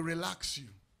 It will relax you.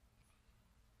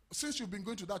 Since you've been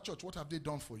going to that church, what have they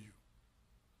done for you?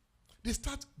 They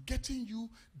start getting you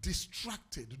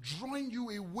distracted, drawing you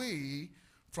away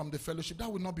from the fellowship. That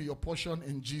will not be your portion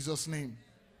in Jesus' name.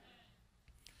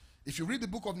 If you read the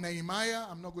book of Nehemiah,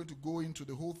 I'm not going to go into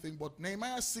the whole thing, but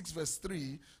Nehemiah 6 verse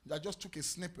 3, I just took a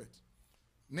snippet.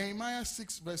 Nehemiah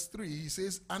 6 verse 3, he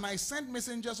says, and I sent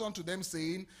messengers unto them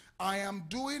saying, I am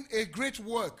doing a great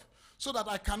work so that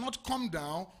I cannot come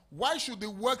down. Why should the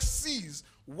work cease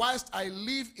whilst I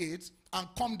leave it and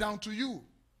come down to you?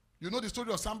 You know the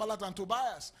story of Sanballat and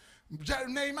Tobias.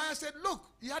 Nehemiah said, look,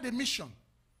 he had a mission.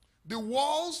 The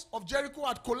walls of Jericho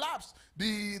had collapsed.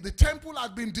 The temple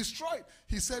had been destroyed.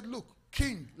 He said, look,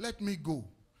 king, let me go.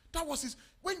 That was his,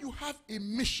 when you have a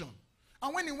mission.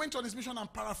 And when he went on his mission, I'm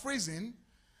paraphrasing,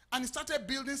 and he started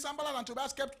building, Sanballat and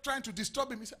Tobias kept trying to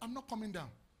disturb him. He said, I'm not coming down.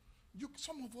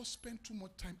 Some of us spend too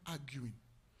much time arguing,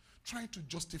 trying to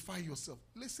justify yourself.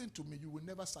 Listen to me, you will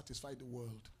never satisfy the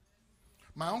world.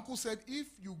 My uncle said, if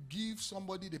you give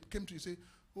somebody, they came to you, say,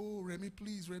 oh, Remi,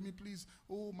 please,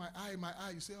 oh, my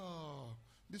eye. You say, oh,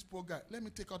 this poor guy, let me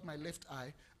take out my left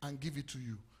eye and give it to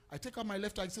you. I take out my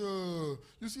left eye and say, oh,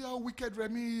 you see how wicked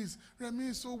Remi is? Remi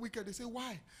is so wicked. They say,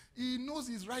 why? He knows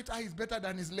his right eye is better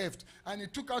than his left, and he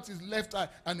took out his left eye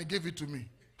and he gave it to me.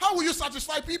 How will you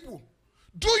satisfy people?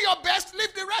 Do your best,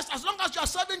 leave the rest. As long as you are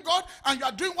serving God and you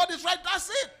are doing what is right, that's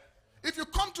it. If you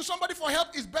come to somebody for help,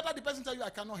 it's better the person tell you,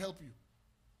 I cannot help you.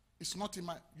 It's not in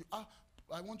my,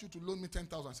 I want you to loan me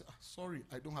 10,000. Say, sorry,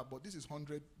 I don't have, but this is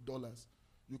 $100.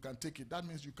 You can take it. That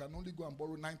means you can only go and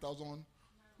borrow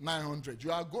 9,900.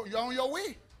 You are on your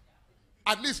way.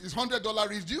 At least it's $100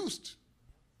 reduced.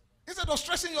 Instead of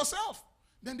stressing yourself.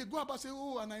 Then they go about and say,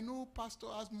 oh, and I know pastor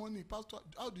has money. Pastor,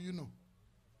 how do you know?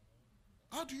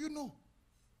 How do you know?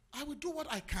 I will do what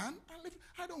I can.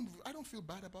 I don't feel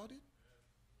bad about it.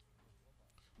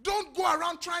 Don't go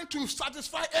around trying to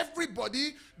satisfy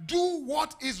everybody. Do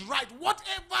what is right.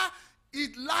 Whatever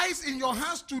it lies in your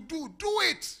hands to do, do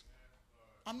it.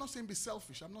 I'm not saying be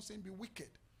selfish. I'm not saying be wicked.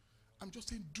 I'm just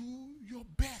saying do your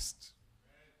best.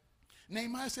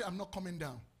 Nehemiah said, I'm not coming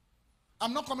down.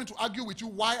 I'm not coming to argue with you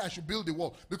why I should build the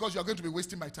wall, because you're going to be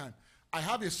wasting my time. I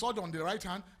have a sword on the right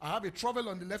hand. I have a trowel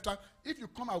on the left hand. If you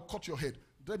come, I'll cut your head.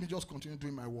 Let me just continue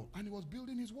doing my wall. And he was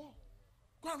building his wall.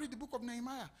 Go and read the book of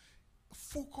Nehemiah.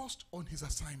 Focused on his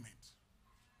assignment.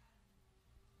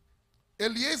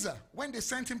 Eliezer, when they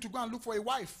sent him to go and look for a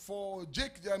wife for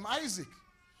Isaac,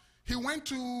 he went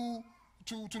to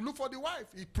look for the wife.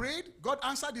 He prayed. God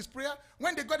answered his prayer.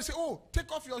 When they got to say, oh,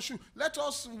 take off your shoe. Let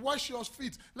us wash your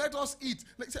feet. Let us eat.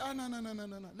 Let's say,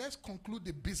 no. Let's conclude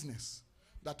the business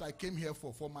that I came here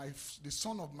for the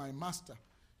son of my master,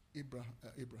 Abraham.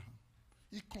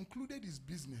 He concluded his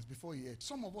business before he ate.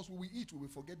 Some of us, when we eat, we will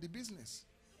forget the business.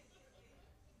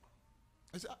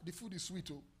 I say, the food is sweet.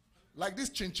 Oh. Like this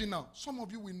chin-chin now. Some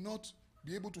of you will not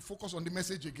be able to focus on the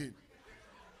message again.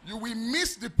 You will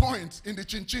miss the point in the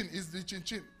chin-chin. Is the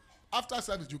chin-chin. After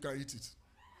service, you can eat it.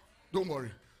 Don't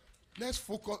worry. Let's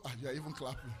focus. Ah, you are even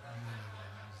clapping.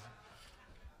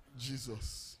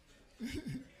 Jesus.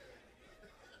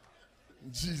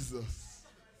 Jesus.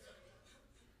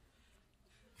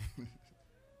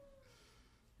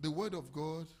 The word of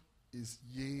God is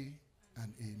yea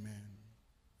and amen.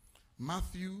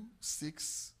 Matthew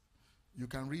 6, you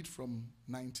can read from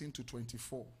 19 to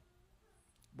 24.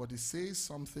 But it says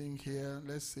something here,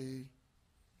 let's say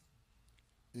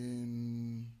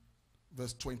in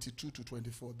verse 22 to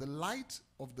 24. The light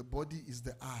of the body is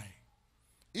the eye.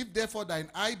 If therefore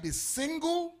thine eye be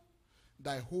single,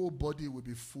 thy whole body will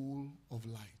be full of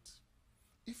light.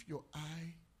 If your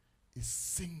eye is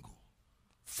single,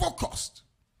 focused,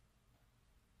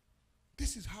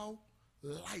 this is how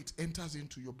light enters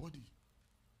into your body.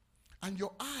 And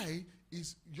your eye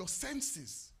is your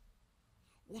senses.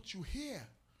 What you hear,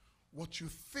 what you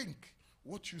think,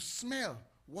 what you smell,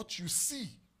 what you see.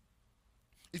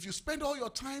 If you spend all your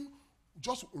time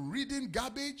just reading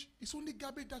garbage, it's only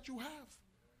garbage that you have.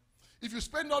 If you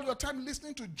spend all your time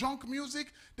listening to junk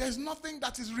music, there's nothing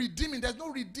that is redeeming. There's no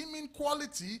redeeming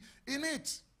quality in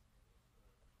it.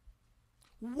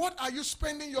 What are you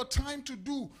spending your time to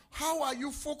do? How are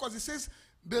you focused? It says,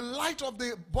 the light of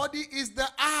the body is the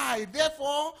eye.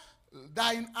 Therefore,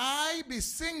 thine eye be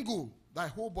single, thy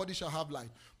whole body shall have light.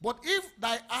 But if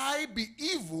thy eye be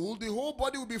evil, the whole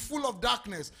body will be full of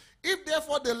darkness. If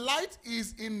therefore the light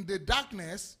is in the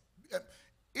darkness,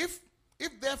 if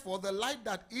therefore the light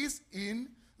that is in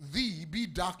thee be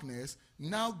darkness,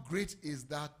 now great is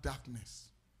that darkness.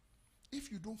 If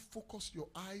you don't focus your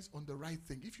eyes on the right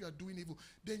thing, if you are doing evil,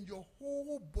 then your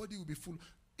whole body will be full.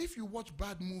 If you watch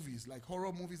bad movies, like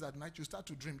horror movies at night, you start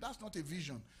to dream. That's not a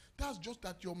vision. That's just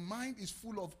that your mind is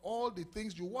full of all the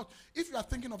things you watch. If you are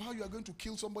thinking of how you are going to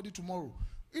kill somebody tomorrow,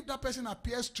 if that person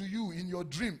appears to you in your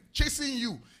dream, chasing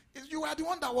you, you are the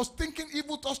one that was thinking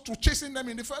evil thoughts to chasing them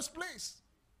in the first place.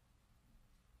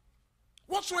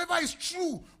 Whatsoever is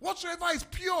true, whatsoever is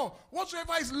pure,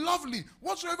 whatsoever is lovely,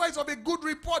 whatsoever is of a good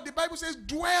report, the Bible says,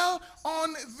 dwell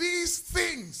on these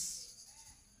things.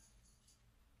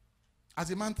 As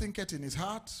a man thinketh in his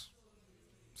heart,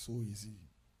 so is he.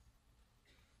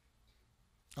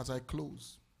 As I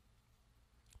close,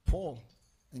 Paul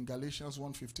in Galatians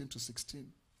 1:15 to 16,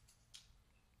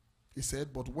 he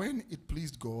said, but when it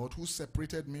pleased God, who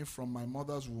separated me from my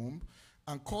mother's womb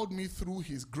and called me through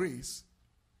his grace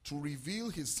to reveal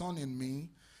his Son in me,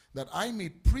 that I may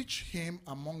preach him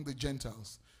among the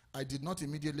Gentiles, I did not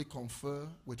immediately confer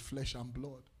with flesh and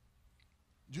blood.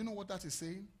 Do you know what that is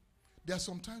saying? There are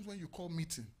some times when you call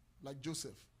meeting, like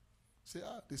Joseph. Say,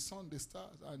 the sun, the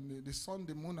stars, and the sun,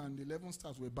 the moon, and the 11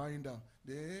 stars were bowing down.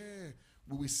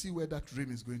 We will see where that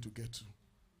dream is going to get to.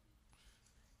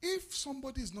 If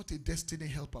somebody is not a destiny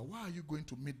helper, why are you going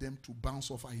to meet them to bounce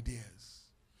off ideas?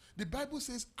 The Bible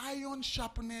says, iron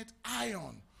sharpeneth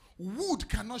iron. Wood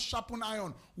cannot sharpen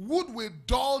iron. Wood will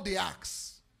dull the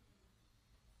axe.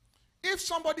 If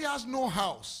somebody has no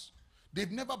house,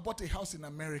 they've never bought a house in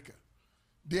America,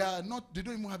 they don't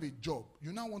even have a job.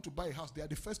 You now want to buy a house. They are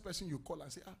the first person you call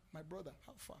and say, my brother,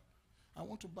 how far? I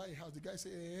want to buy a house. The guy say,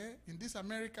 in this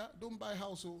America, don't buy a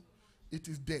house. Oh, it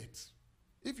is debt.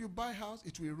 If you buy a house,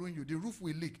 it will ruin you. The roof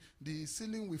will leak. The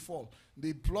ceiling will fall.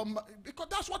 The plumber, because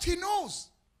that's what he knows.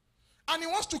 And he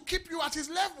wants to keep you at his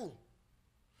level.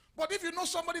 But if you know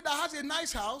somebody that has a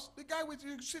nice house, the guy will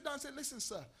sit down and say, listen,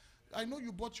 sir, I know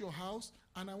you bought your house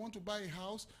and I want to buy a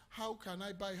house. How can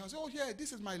I buy a house? Oh, yeah,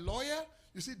 this is my lawyer.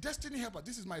 You see, destiny helper.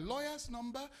 This is my lawyer's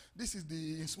number. This is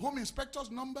the home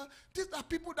inspector's number. These are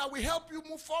people that will help you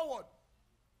move forward.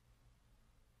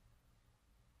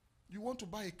 You want to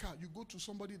buy a car. You go to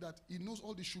somebody that he knows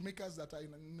all the shoemakers that are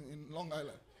in Long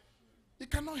Island. He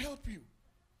cannot help you.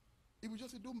 He will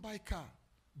just say, don't buy a car.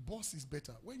 Boss is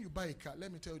better. When you buy a car,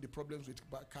 let me tell you the problems with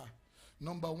a car.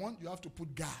 Number one, you have to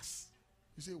put gas.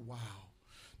 You say, wow.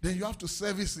 Then you have to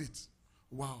service it.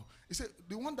 Wow. He said,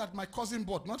 the one that my cousin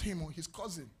bought, not him, his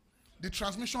cousin, the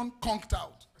transmission conked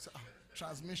out. I said,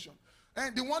 transmission.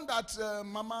 And the one that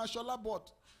Mama Shola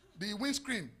bought, the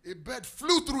windscreen, a bird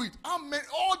flew through it.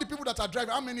 All the people that are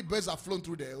driving, how many birds have flown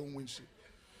through their own windshield?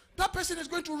 That person is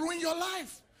going to ruin your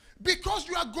life because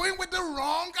you are going with the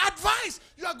wrong advice.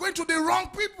 You are going to the wrong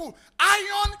people.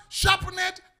 Iron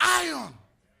sharpeneth iron.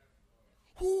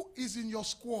 Who is in your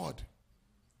squad?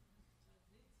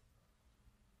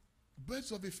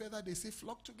 Birds of a feather, they say,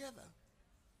 flock together.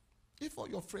 If all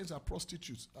your friends are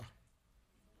prostitutes,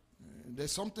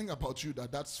 there's something about you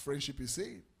that friendship is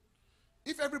saying.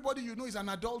 If everybody you know is an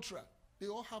adulterer, they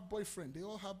all have boyfriend,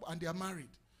 and they are married,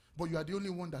 but you are the only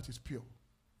one that is pure.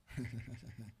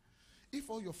 If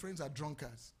all your friends are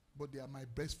drunkards, but they are my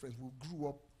best friends, who grew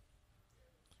up,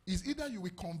 is either you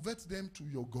will convert them to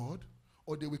your God,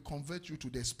 or they will convert you to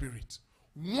their spirit.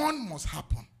 One must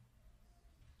happen.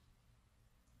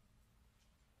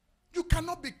 You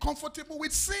cannot be comfortable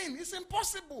with sin. It's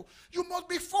impossible. You must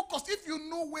be focused. If you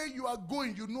know where you are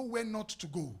going, you know where not to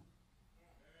go.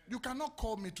 You cannot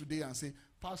call me today and say,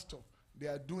 Pastor, they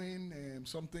are doing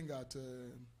something at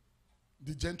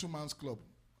the Gentleman's Club.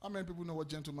 How many people know what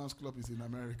Gentleman's Club is in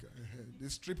America? The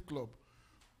strip club.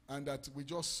 And that we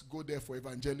just go there for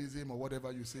evangelism or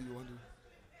whatever you say you want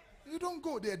to. You don't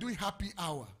go there doing happy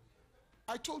hour.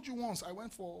 I told you once, I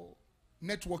went for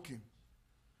networking.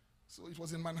 So it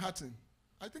was in Manhattan.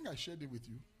 I think I shared it with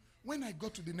you. When I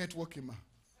got to the networking,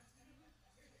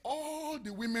 all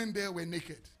the women there were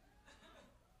naked.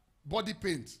 Body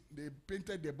paint. They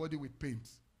painted their body with paint.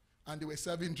 And they were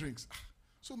serving drinks.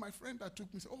 So my friend that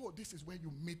took me said, oh, this is where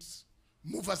you meet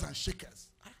movers and shakers.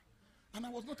 And I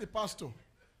was not a pastor.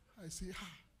 I say,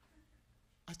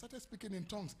 I started speaking in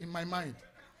tongues in my mind.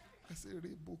 I say,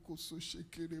 Rebo so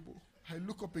shake rebo. I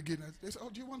look up again. They say, oh,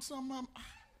 do you want some, ma'am?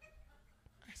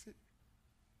 I said,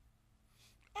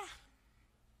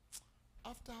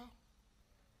 after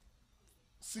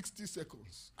 60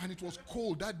 seconds, and it was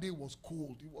cold. That day was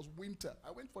cold. It was winter.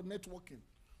 I went for networking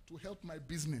to help my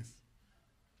business.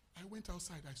 I went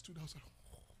outside. I stood outside.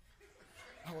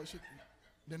 I was shaking.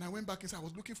 Then I went back inside. I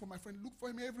was looking for my friend. Looked for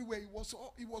him everywhere.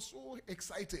 He was so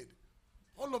excited.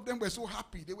 All of them were so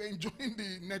happy. They were enjoying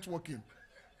the networking.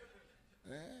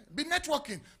 Be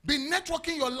networking. Be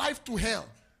networking your life to hell.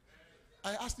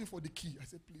 I asked him for the key. I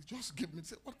said, please, just give me. He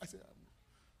said, what? I said,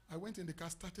 I went in the car,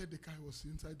 started the car. I was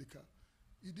inside the car.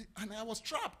 And I was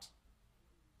trapped.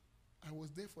 I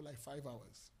was there for like 5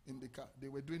 hours in the car. They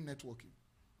were doing networking.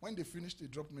 When they finished, they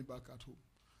dropped me back at home.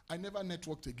 I never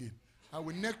networked again. I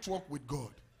will network with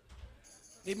God.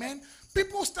 Amen.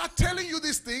 People start telling you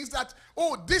these things that,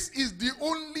 oh, this is the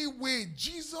only way.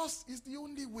 Jesus is the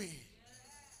only way.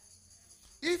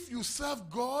 If you serve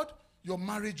God, your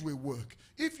marriage will work.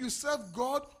 If you serve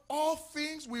God, all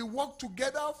things will work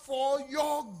together for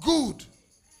your good.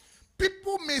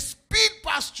 People may speed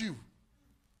past you,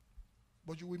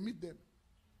 but you will meet them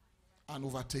and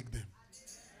overtake them.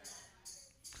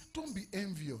 Don't be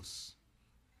envious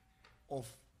of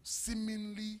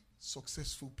seemingly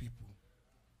successful people.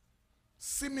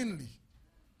 Seemingly.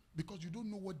 Because you don't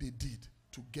know what they did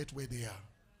to get where they are.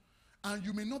 And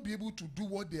you may not be able to do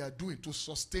what they are doing to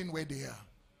sustain where they are.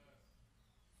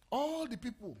 All the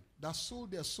people that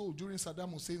sold their soul during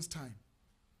Saddam Hussein's time,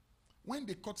 when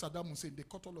they caught Saddam Hussein, they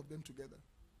caught all of them together.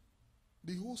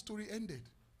 The whole story ended.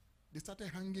 They started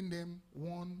hanging them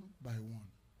one by one.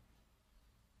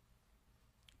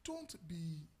 Don't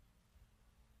be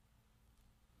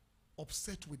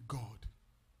upset with God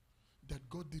that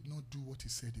God did not do what he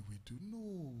said he would do.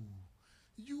 No.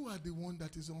 You are the one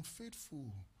that is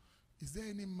unfaithful. Is there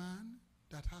any man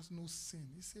that has no sin?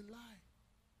 It's a lie.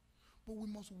 But we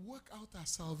must work out our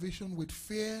salvation with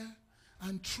fear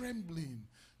and trembling.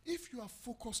 If you are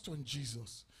focused on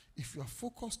Jesus, if you are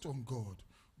focused on God,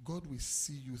 God will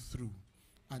see you through.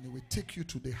 And it will take you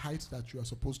to the heights that you are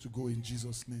supposed to go in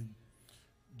Jesus' name.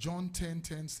 John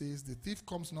 10:10 says, the thief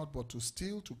comes not but to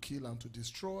steal, to kill, and to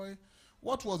destroy.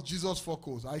 What was Jesus'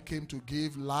 focus? I came to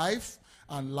give life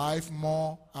and life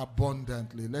more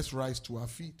abundantly. Let's rise to our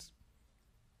feet.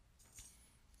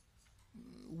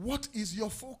 What is your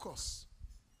focus?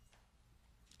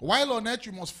 While on earth,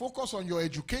 you must focus on your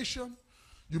education.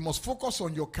 You must focus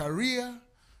on your career.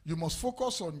 You must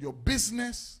focus on your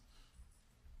business.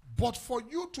 But for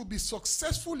you to be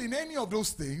successful in any of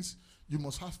those things, you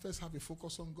must first have a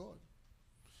focus on God.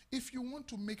 If you want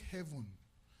to make heaven,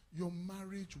 your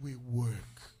marriage will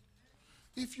work.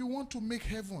 If you want to make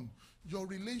heaven, your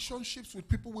relationships with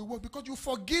people will work because you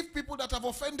forgive people that have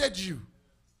offended you.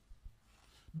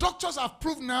 Doctors have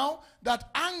proved now that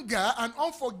anger and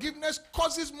unforgiveness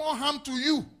causes more harm to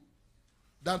you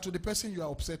than to the person you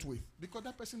are upset with, because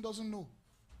that person doesn't know.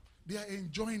 They are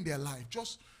enjoying their life.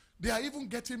 They are even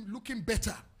looking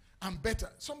better and better.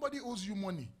 Somebody owes you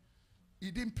money.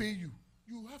 He didn't pay you.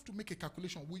 You have to make a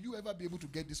calculation. Will you ever be able to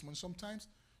get this money? Sometimes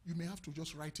you may have to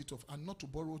just write it off and not to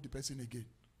borrow the person again.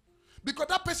 Because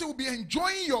that person will be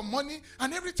enjoying your money,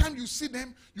 and every time you see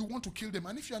them, you want to kill them.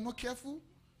 And if you are not careful,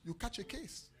 you catch a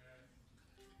case.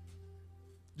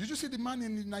 Did you see the man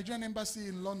in the Nigerian embassy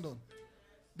in London?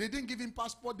 They didn't give him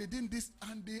passport, they didn't this,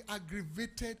 and they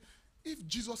aggravated. If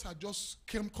Jesus had just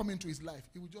come into his life,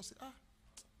 he would just say,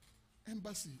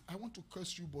 embassy, I want to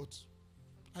curse you, but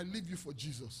I leave you for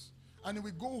Jesus. And he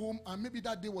would go home, and maybe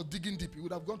that day was digging deep. He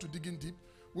would have gone to digging deep.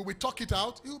 We will talk it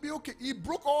out. He will be okay. He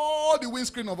broke all the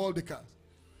windscreen of all the cars.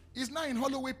 He's now in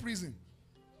Holloway prison.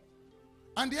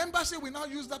 And the embassy will now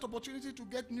use that opportunity to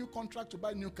get new contract to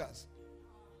buy new cars.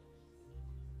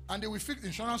 And they will fix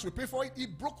insurance, will pay for it. He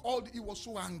broke all he was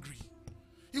so angry.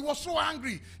 He was so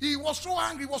angry. He was so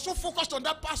angry. He was so focused on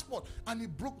that passport. And he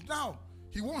broke down.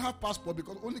 He won't have passport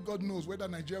because only God knows whether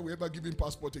Nigeria will ever give him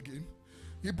passport again.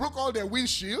 He broke all their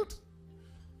windshield.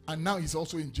 And now he's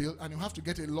also in jail. And he'll have to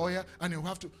get a lawyer. And he'll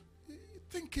have to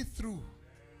think it through.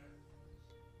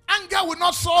 Anger will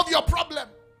not solve your problem.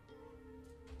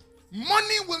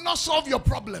 Money will not solve your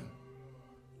problem.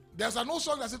 There's an old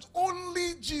song that says,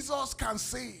 only Jesus can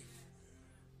save.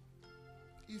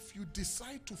 If you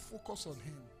decide to focus on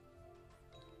him,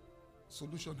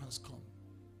 solution has come.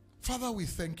 Father, we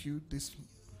thank you this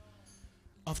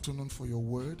afternoon for your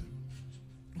word.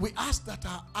 We ask that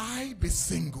our eye be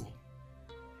single.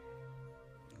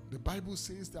 The Bible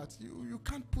says that you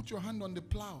can't put your hand on the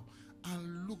plow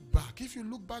and look back. If you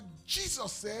look back,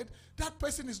 Jesus said that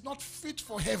person is not fit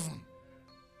for heaven.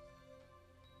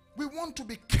 We want to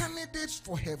be candidates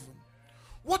for heaven.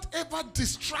 Whatever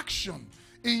distraction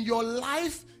in your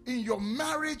life, in your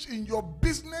marriage, in your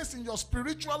business, in your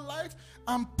spiritual life,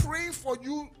 I'm praying for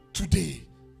you today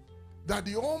that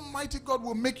the Almighty God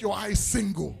will make your eyes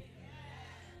single,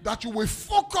 that you will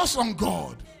focus on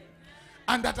God,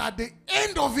 and that at the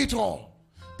end of it all,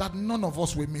 that none of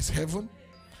us will miss heaven.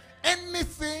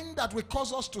 Anything that will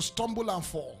cause us to stumble and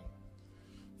fall,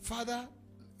 Father,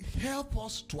 help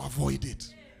us to avoid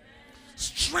it.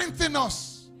 Strengthen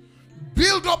us.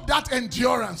 Build up that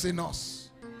endurance in us.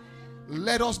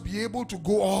 Let us be able to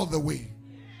go all the way.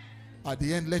 At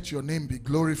the end, let your name be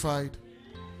glorified.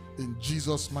 In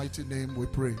Jesus' mighty name we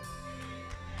pray.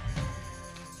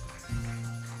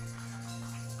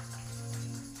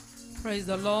 Praise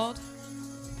the Lord.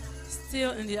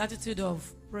 Still in the attitude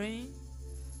of praying,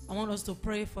 I want us to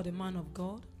pray for the man of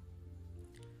God.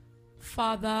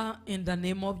 Father, in the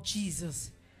name of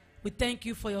Jesus, we thank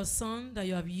you for your son that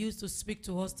you have used to speak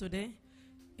to us today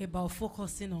about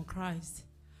focusing on Christ.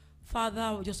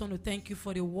 Father, we just want to thank you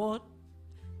for the word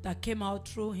that came out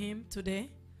through him today.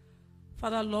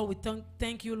 Father, Lord, we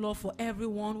thank you, Lord, for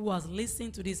everyone who has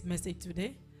listened to this message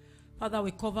today. Father,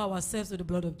 we cover ourselves with the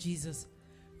blood of Jesus.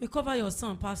 We cover your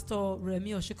son, Pastor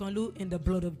Remi Oshikanlu, in the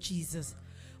blood of Jesus.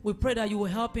 We pray that you will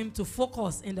help him to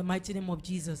focus in the mighty name of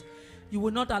Jesus. You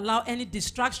will not allow any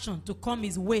distraction to come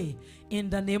his way in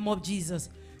the name of Jesus.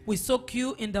 We soak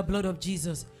you in the blood of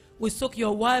Jesus. We soak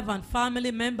your wife and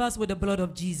family members with the blood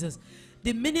of Jesus.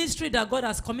 The ministry that God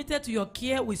has committed to your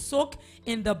care, we soak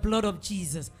in the blood of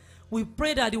Jesus. We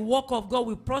pray that the work of God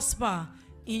will prosper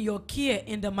in your care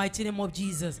in the mighty name of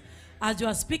Jesus. As you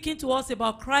are speaking to us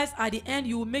about Christ, at the end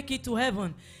you will make it to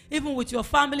heaven, even with your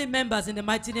family members in the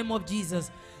mighty name of Jesus.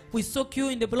 We soak you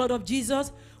in the blood of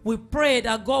Jesus. We pray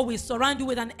that God will surround you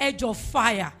with an edge of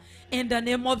fire in the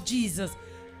name of Jesus.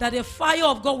 That the fire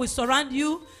of God will surround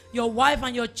you, your wife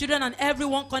and your children and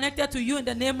everyone connected to you in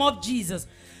the name of Jesus.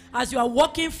 As you are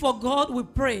working for God, we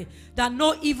pray that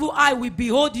no evil eye will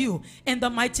behold you in the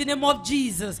mighty name of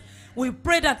Jesus. We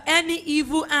pray that any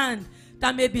evil hand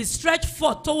that may be stretched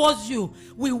forth towards you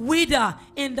will wither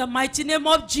in the mighty name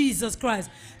of Jesus Christ.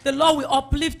 The Lord will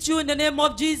uplift you in the name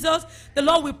of Jesus. The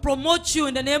Lord will promote you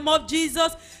in the name of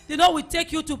Jesus. The Lord will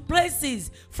take you to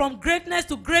places from greatness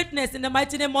to greatness in the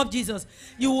mighty name of Jesus.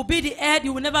 You will be the head.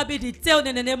 You will never be the tail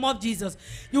in the name of Jesus.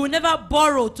 You will never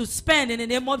borrow to spend in the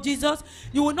name of Jesus.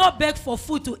 You will not beg for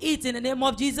food to eat in the name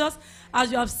of Jesus.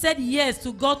 As you have said yes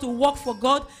to God, to work for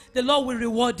God, the Lord will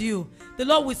reward you. The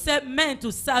Lord will set men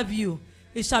to serve you.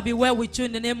 It shall be well with you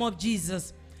in the name of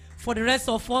Jesus. For the rest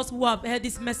of us who have heard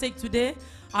this message today,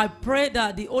 I pray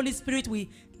that the Holy Spirit will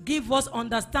give us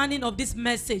understanding of this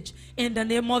message in the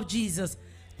name of Jesus.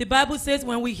 The Bible says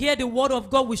when we hear the word of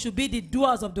God, we should be the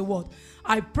doers of the word.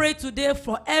 I pray today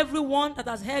for everyone that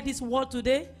has heard this word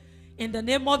today, in the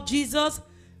name of Jesus,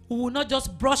 who will not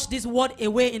just brush this word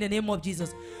away in the name of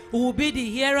Jesus. Who will be the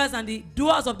hearers and the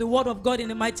doers of the word of God in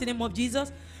the mighty name of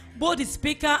Jesus. Both the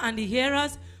speaker and the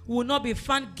hearers will not be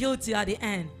found guilty at the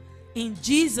end. In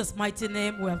Jesus' mighty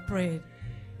name we have prayed.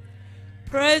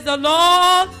 Praise the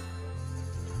Lord.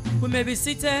 We may be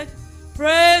seated.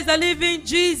 Praise the living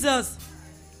Jesus.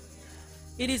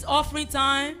 It is offering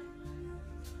time.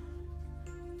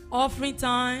 Offering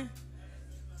time.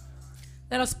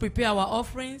 Let us prepare our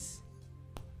offerings.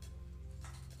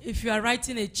 If you are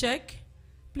writing a check,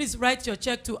 please write your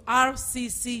check to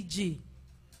RCCG.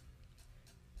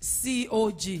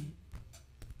 COG.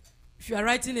 If you are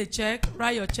writing a check,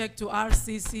 write your check to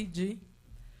RCCG,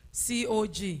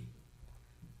 COG.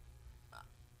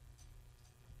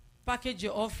 Package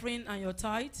your offering and your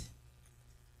tithe.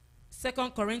 2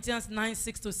 Corinthians 9,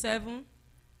 6 to 7.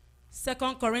 2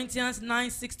 Corinthians 9,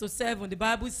 6 to 7. The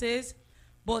Bible says,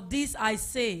 but this I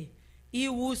say, he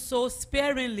who sows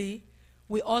sparingly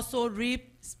will also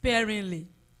reap sparingly.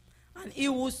 And he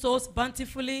who sows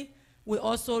bountifully will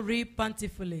also reap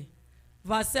bountifully.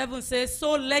 Verse 7 says,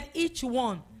 so let each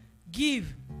one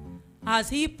give as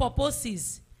he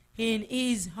purposes in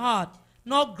his heart,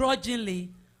 not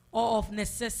grudgingly or of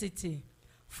necessity.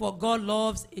 For God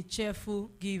loves a cheerful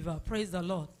giver. Praise the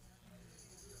Lord.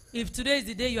 If today is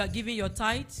the day you are giving your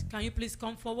tithe, can you please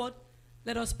come forward?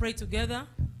 Let us pray together.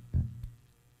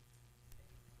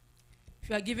 If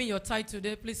you are giving your tithe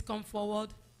today, please come forward.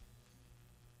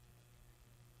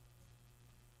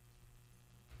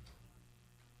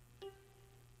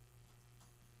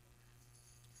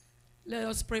 Let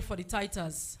us pray for the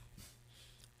tithers.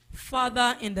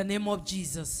 Father, in the name of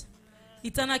Jesus,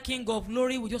 Eternal King of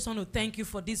glory, we just want to thank you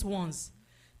for these ones.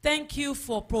 Thank you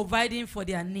for providing for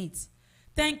their needs.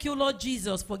 Thank you, Lord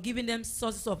Jesus, for giving them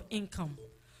sources of income.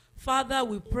 Father,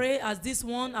 we pray as this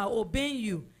one are obeying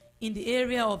you in the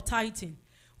area of tithing.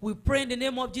 We pray in the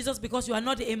name of Jesus because you are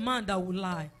not a man that will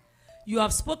lie. You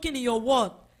have spoken in your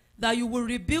word that you will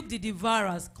rebuke the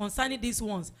devourers concerning these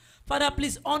ones. Father,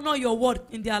 please honor your word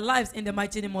in their lives in the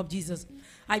mighty name of Jesus.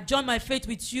 I join my faith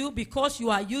with you because you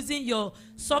are using your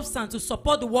substance to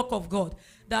support the work of God.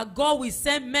 That God will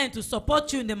send men to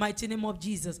support you in the mighty name of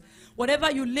Jesus.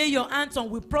 Whatever you lay your hands on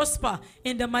will prosper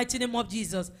in the mighty name of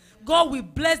Jesus. God will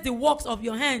bless the works of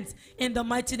your hands in the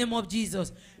mighty name of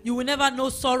Jesus. You will never know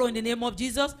sorrow in the name of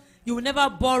Jesus. You will never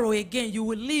borrow again. You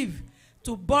will live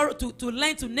to borrow, to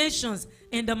lend to nations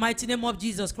in the mighty name of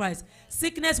Jesus Christ.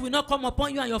 Sickness will not come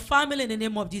upon you and your family in the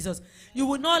name of Jesus. You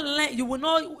will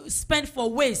not spend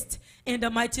for waste in the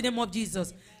mighty name of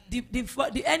Jesus.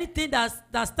 Anything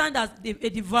that stands as a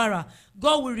devourer,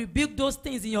 God will rebuke those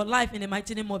things in your life in the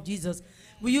mighty name of Jesus.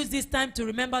 We use this time to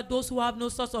remember those who have no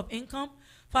source of income.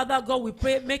 Father God, we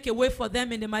pray, make a way for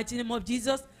them in the mighty name of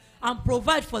Jesus and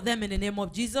provide for them in the name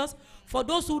of Jesus. For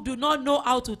those who do not know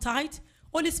how to tithe,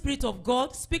 Holy Spirit of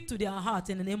God, speak to their heart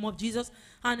in the name of Jesus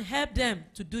and help them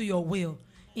to do your will.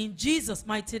 In Jesus'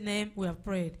 mighty name we have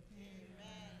prayed. Amen.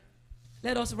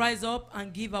 Let us rise up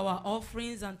and give our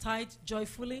offerings and tithe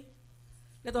joyfully.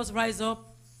 Let us rise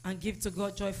up and give to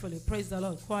God joyfully. Praise the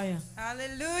Lord. Choir.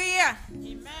 Hallelujah.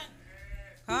 Amen.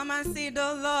 Come and see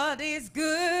the Lord is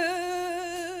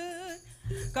good.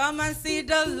 Come and see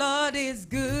the Lord is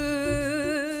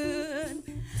good.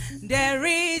 There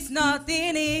is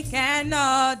nothing he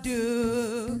cannot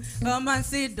do. Come and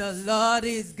see the Lord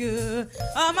is good.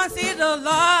 Come and see the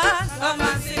Lord. Come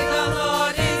and see the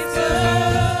Lord is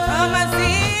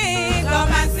good.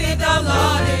 Come and see the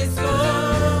Lord is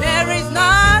good. There is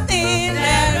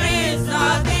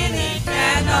nothing he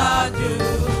cannot do.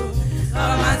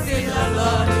 Come and see the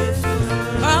Lord is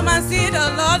good. Come and see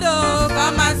the Lord, oh,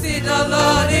 come and see the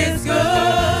Lord is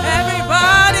good.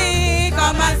 Everybody,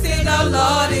 come and see the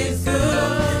Lord is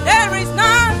good. There is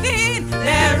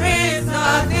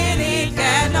nothing he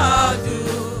cannot do.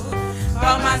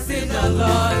 Come and see the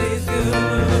Lord is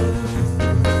good.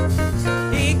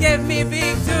 He gave me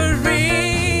victory.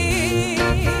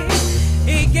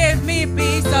 He gave me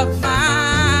peace of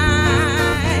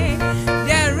mind.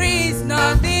 There is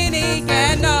nothing he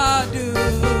cannot do.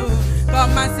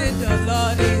 Come and see the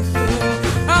Lord is good.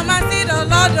 Come and see the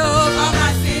Lord, oh, come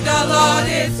and see the Lord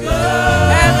is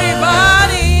good.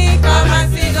 Everybody, come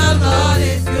and see the Lord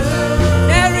is good.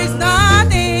 There is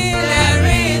nothing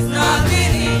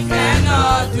he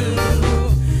cannot do.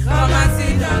 Come and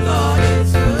see the Lord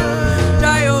is good.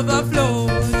 Joy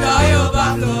overflows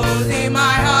in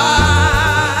my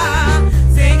heart.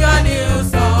 Sing a new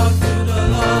song to the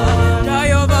Lord.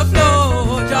 Joy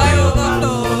overflows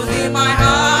in my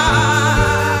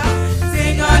heart.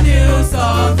 Sing a new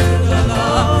song to the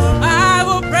Lord. I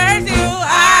will praise you,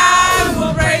 I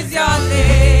will praise your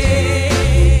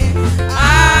name.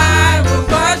 I will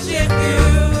worship you.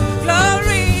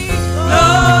 Glory,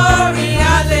 glory,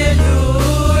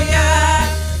 hallelujah.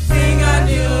 Sing a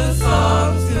new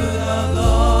song to the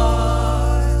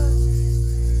Lord.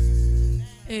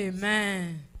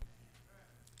 Amen.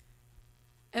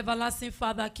 Everlasting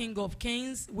Father, King of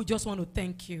Kings, we just want to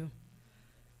thank you.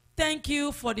 Thank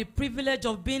you for the privilege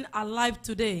of being alive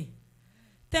today.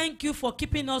 Thank you for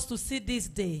keeping us to see this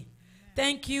day.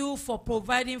 Thank you for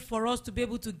providing for us to be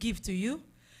able to give to you.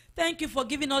 Thank you for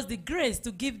giving us the grace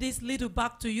to give this little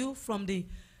back to you from the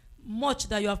much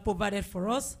that you have provided for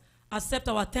us. Accept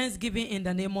our thanksgiving in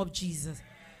the name of Jesus.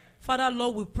 Father,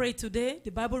 Lord, we pray today.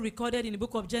 The Bible recorded in the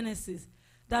book of Genesis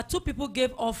that 2 people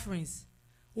gave offerings.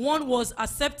 One was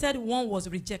accepted, one was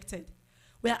rejected.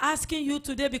 We are asking you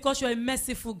today, because you are a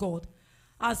merciful God,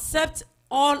 accept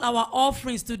all our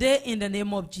offerings today in the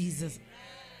name of Jesus.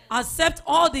 Accept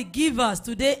all the givers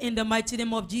today in the mighty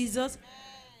name of Jesus.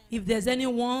 If there's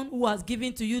anyone who has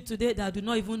given to you today that do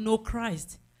not even know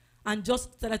Christ and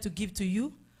just try to give to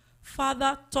you,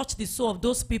 Father, touch the soul of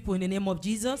those people in the name of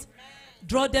Jesus.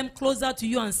 Draw them closer to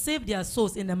you and save their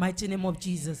souls in the mighty name of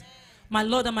Jesus. My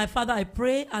Lord and my Father, I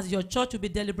pray as your church will be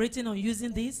deliberating on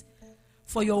using this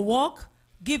for your work,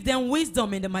 give them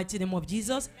wisdom in the mighty name of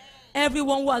Jesus.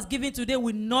 Everyone who has given today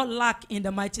will not lack in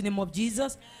the mighty name of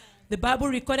Jesus. The Bible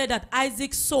recorded that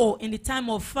Isaac sowed in the time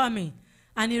of famine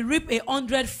and he reaped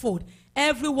 100-fold.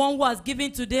 Everyone who has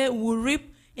given today will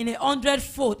reap in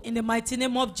 100-fold in the mighty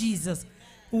name of Jesus.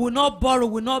 We will not borrow,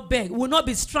 we will not beg, we will not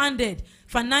be stranded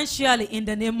financially in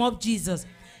the name of Jesus.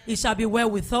 It shall be well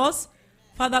with us.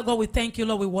 Father God, we thank you,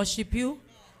 Lord. We worship you.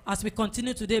 As we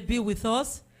continue today, be with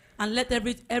us and let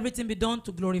everything be done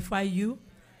to glorify you. In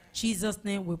Jesus'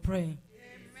 name we pray. Amen.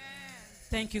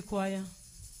 Thank you, choir.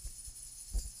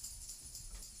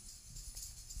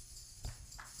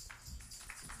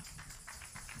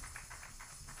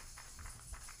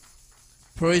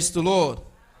 Praise the Lord.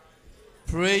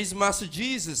 Praise Master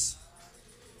Jesus.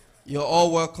 You're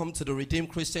all welcome to the Redeemed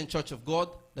Christian Church of God,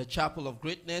 the Chapel of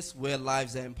Greatness, where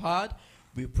lives are empowered.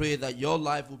 We pray that your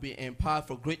life will be empowered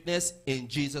for greatness in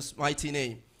Jesus' mighty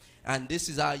name. And this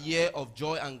is our year of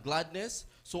joy and gladness.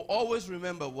 So always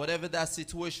remember, whatever that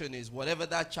situation is, whatever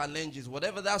that challenge is,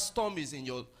 whatever that storm is in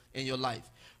your life,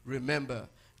 remember,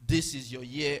 this is your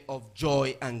year of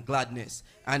joy and gladness.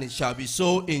 And it shall be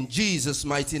so in Jesus'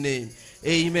 mighty name.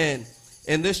 Amen.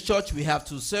 In this church, we have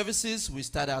 2 services. We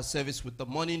start our service with the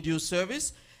morning dew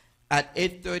service at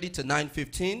 8:30 to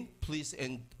 9:15.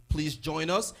 Please join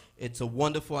us. It's a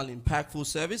wonderful and impactful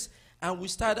service. And we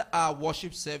start our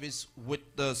worship service with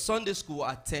the Sunday school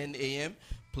at 10 a.m.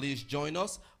 Please join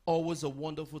us. Always a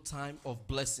wonderful time of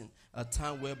blessing, a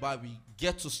time whereby we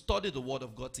get to study the Word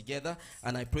of God together.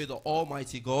 And I pray the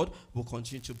Almighty God will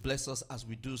continue to bless us as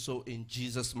we do so in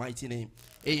Jesus' mighty name.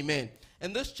 Amen.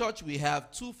 In this church, we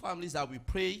have 2 families that we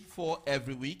pray for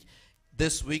every week.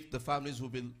 This week, the families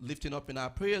we'll be lifting up in our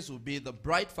prayers will be the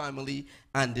Bright family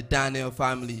and the Daniel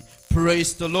family.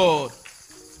 Praise the Lord.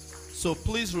 So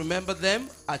please remember them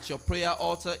at your prayer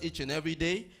altar each and every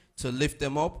day to lift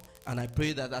them up. And I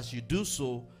pray that as you do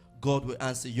so, God will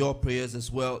answer your prayers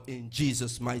as well in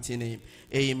Jesus' mighty name.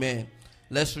 Amen.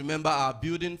 Let's remember our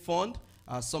building fund.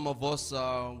 Some of us,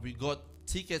 we got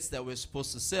tickets that we're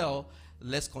supposed to sell.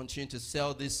 Let's continue to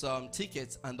sell these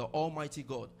tickets, and the Almighty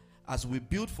God, as we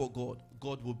build for God,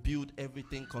 God will build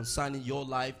everything concerning your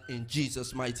life in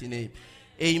Jesus' mighty name.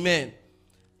 Amen.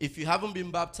 If you haven't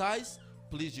been baptized,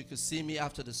 please, you can see me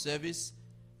after the service.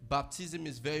 Baptism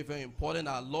is very, very important.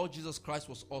 Our Lord Jesus Christ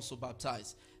was also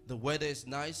baptized. The weather is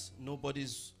nice.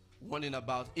 Nobody's worrying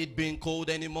about it being cold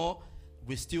anymore.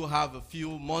 We still have a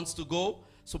few months to go.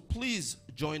 So please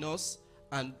join us,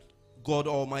 and God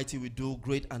Almighty will do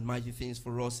great and mighty things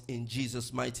for us in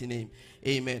Jesus' mighty name.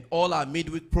 Amen. All our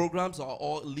midweek programs are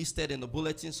all listed in the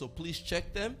bulletin, so please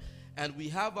check them. And we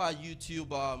have our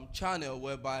YouTube channel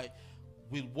whereby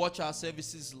we'll watch our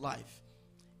services live.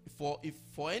 If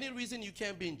for any reason you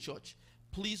can't be in church,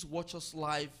 please watch us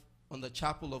live on the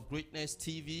Chapel of Greatness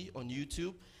TV on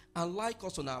YouTube, and like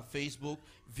us on our Facebook,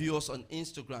 view us on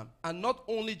Instagram. And not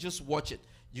only just watch it,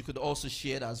 you could also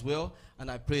share it as well. And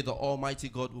I pray the Almighty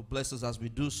God will bless us as we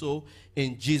do so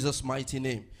in Jesus' mighty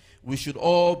name. We should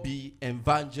all be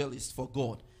evangelists for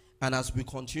God. And as we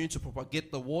continue to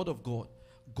propagate the word of God,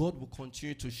 God will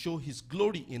continue to show his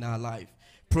glory in our life.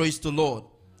 Praise the Lord.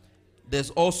 There's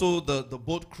also the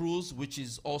boat cruise, which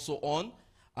is also on.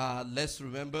 Let's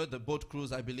remember the boat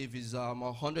cruise, I believe, is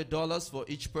 $100 for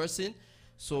each person.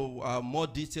 So more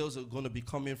details are going to be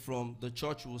coming from the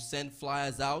church. We'll send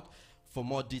flyers out for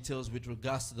more details with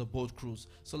regards to the boat cruise.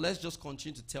 So let's just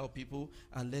continue to tell people,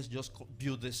 and let's just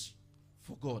build this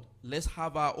for God. Let's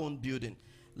have our own building.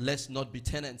 Let's not be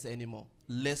tenants anymore.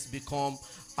 Let's become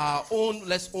our own.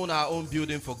 Let's own our own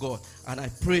building for God. And I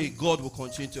pray God will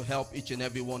continue to help each and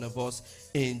every one of us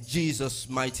in Jesus'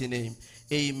 mighty name.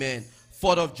 Amen.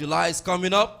 4th of July is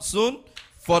coming up soon.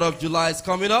 4th of July is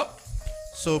coming up.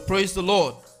 So praise the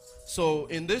Lord. So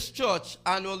in this church,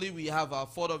 annually we have our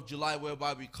 4th of July,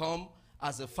 whereby we come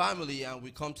as a family and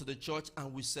we come to the church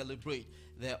and we celebrate.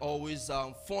 There are always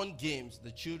fun games.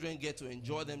 The children get to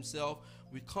enjoy themselves.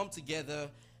 We come together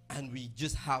and we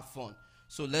just have fun.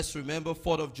 So let's remember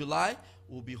 4th of July,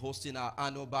 we'll be hosting our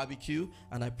annual barbecue.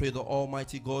 And I pray the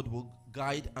Almighty God will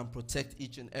guide and protect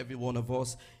each and every one of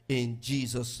us. In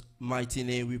Jesus' mighty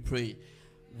name we pray.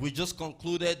 We just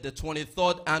concluded the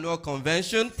 23rd annual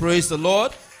convention. Praise the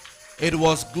Lord. It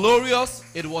was glorious.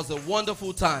 It was a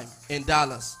wonderful time in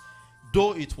Dallas.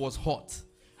 Though it was hot,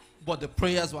 but the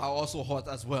prayers were also hot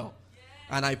as well.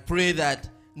 And I pray that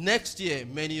next year,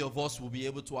 many of us will be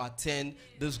able to attend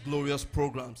these glorious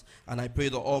programs. And I pray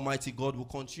the Almighty God will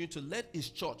continue to let His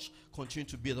church continue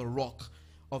to be the rock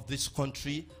of this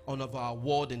country and of our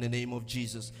world in the name of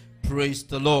Jesus. Praise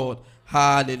the Lord.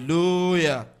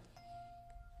 Hallelujah.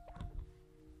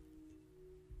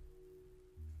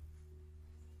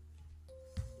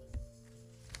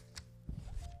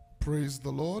 Praise the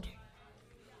Lord.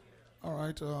 All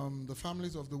right, the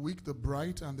families of the week, the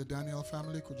Bright and the Daniel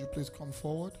family, could you please come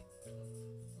forward?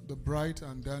 The Bright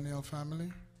and Daniel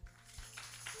family.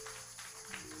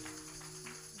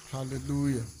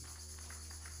 Hallelujah.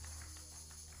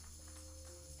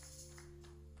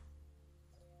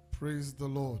 Praise the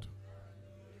Lord.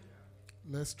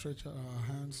 Let's stretch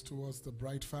our hands towards the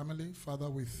Bright family. Father,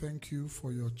 we thank you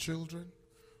for your children.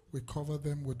 We cover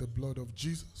them with the blood of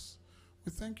Jesus.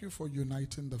 We thank you for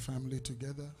uniting the family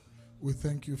together. We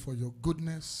thank you for your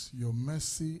goodness, your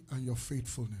mercy, and your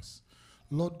faithfulness.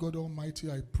 Lord God Almighty,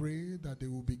 I pray that they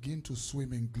will begin to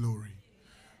swim in glory.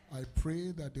 I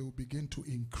pray that they will begin to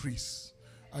increase.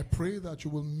 I pray that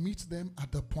you will meet them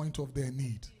at the point of their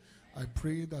need. I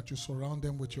pray that you surround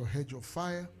them with your hedge of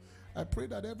fire. I pray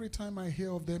that every time I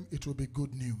hear of them, it will be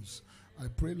good news. I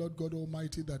pray, Lord God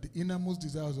Almighty, that the innermost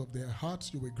desires of their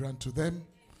hearts you will grant to them.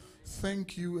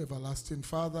 Thank you, everlasting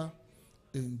Father.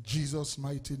 In Jesus'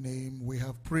 mighty name we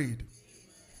have prayed.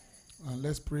 And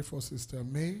let's pray for Sister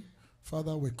May.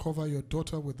 Father, we cover your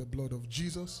daughter with the blood of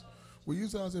Jesus. We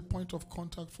use her as a point of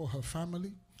contact for her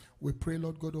family. We pray,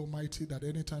 Lord God Almighty, that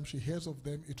anytime she hears of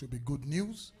them, it will be good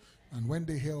news. And when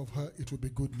they hear of her, it will be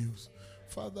good news.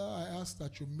 Father, I ask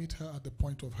that you meet her at the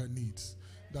point of her needs,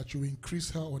 that you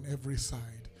increase her on every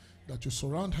side, that you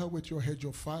surround her with your hedge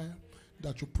of fire,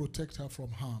 that you protect her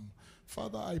from harm.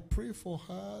 Father, I pray for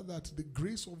her that the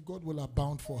grace of God will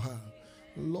abound for her.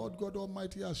 Lord God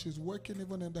Almighty, as she's working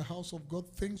even in the house of God,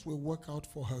 things will work out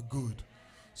for her good.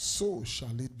 So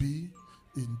shall it be.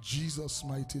 In Jesus'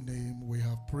 mighty name we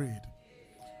have prayed.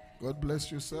 God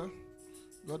bless you, sir.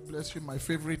 God bless you, my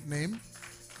favorite name.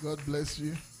 God bless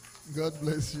you. God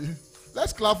bless you.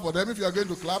 Let's clap for them. If you are going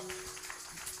to clap,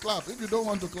 clap. If you don't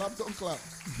want to clap, don't clap.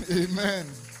 Amen.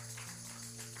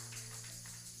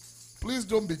 Please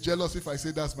don't be jealous if I say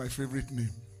that's my favorite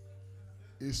name.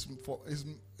 It's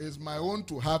my own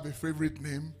to have a favorite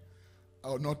name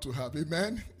or not to have.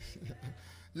 Amen?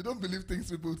 You don't believe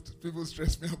things people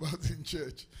stress me about in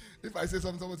church. If I say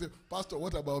something, someone say, Pastor,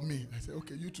 what about me? I say,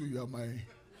 okay, you too, you are my...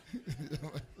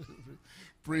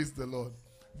 Praise the Lord.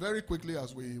 Very quickly,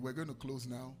 as we're going to close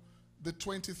now, the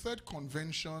 23rd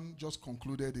convention just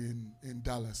concluded in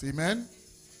Dallas. Amen?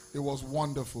 It was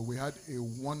wonderful. We had a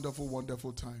wonderful,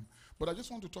 wonderful time. But I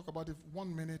just want to talk about it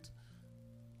 1 minute.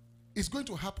 It's going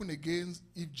to happen again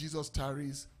if Jesus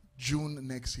tarries June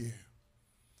next year.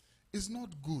 It's not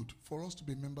good for us to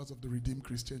be members of the Redeemed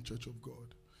Christian Church of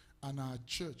God and our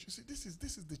church. You see, this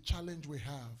is the challenge we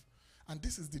have. And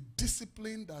this is the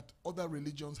discipline that other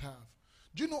religions have.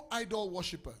 Do you know idol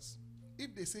worshippers?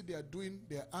 If they say they are doing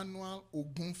their annual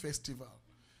Ogun festival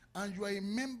and you are a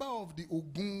member of the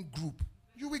Ogun group,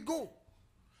 you will go.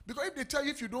 Because if they tell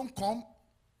you if you don't come,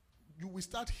 you will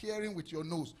start hearing with your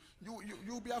nose.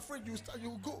 You'll be afraid. You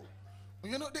will go.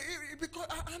 You know, because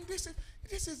and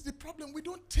this is the problem. We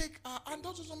don't take and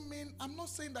that doesn't mean, I'm not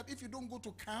saying that if you don't go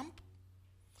to camp,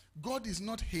 God is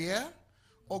not here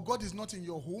or God is not in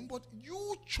your home, but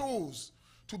you chose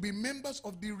to be members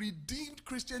of the Redeemed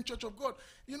Christian Church of God.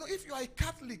 You know, if you are a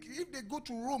Catholic, if they go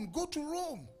to Rome, go to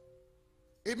Rome.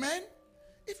 Amen?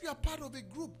 If you are part of a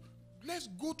group, let's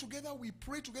go together, we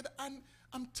pray together. And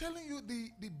I'm telling you,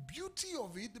 the beauty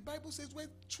of it, the Bible says, where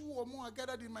two or more are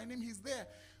gathered in my name, he's there.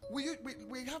 We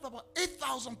have about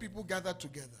 8,000 people gathered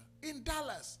together in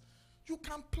Dallas. You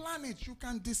can plan it. You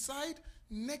can decide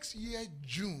next year,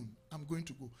 June, I'm going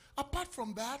to go. Apart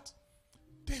from that,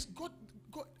 there's God,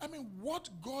 I mean, what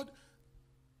God,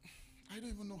 I don't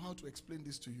even know how to explain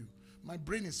this to you. My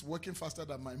brain is working faster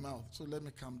than my mouth, so let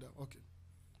me calm down. Okay.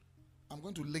 I'm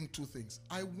going to link two things.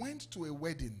 I went to a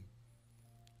wedding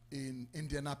in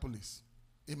Indianapolis,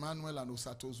 Emmanuel and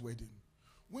Osato's wedding.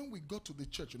 When we got to the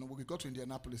church, when we got to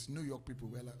Indianapolis, New York people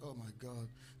were like, oh my God,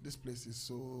 this place is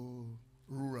so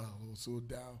rural or so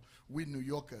down. We New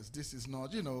Yorkers, this is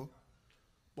not,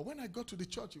 But when I got to the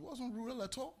church, it wasn't rural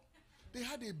at all. They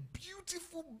had a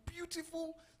beautiful,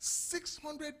 beautiful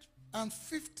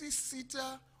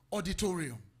 650-seater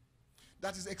auditorium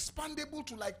that is expandable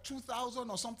to like 2,000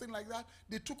 or something like that.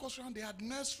 They took us around. They had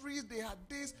nurseries. They had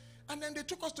this. And then they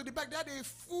took us to the back. They had a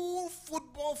full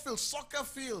football field, soccer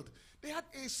field. They had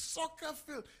a soccer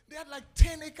field. They had like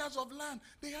 10 acres of land.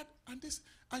 They had, and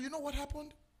you know what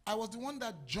happened? I was the one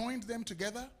that joined them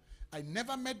together. I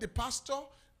never met the pastor.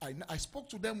 I spoke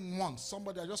to them once.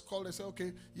 Somebody, I just called and said,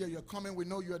 okay, yeah, you're coming. We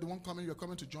know you're the one coming. You're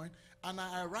coming to join. And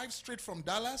I arrived straight from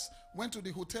Dallas, went to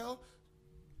the hotel,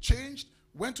 changed,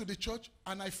 went to the church,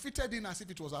 and I fitted in as if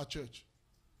it was our church.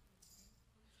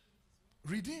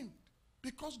 Redeemed.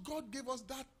 Because God gave us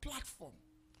that platform.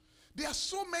 There are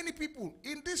so many people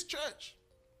in this church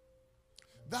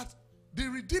that the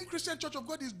Redeemed Christian Church of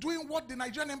God is doing what the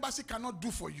Nigerian embassy cannot do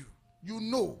for you. You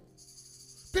know.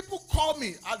 People call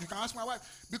me, as you can ask my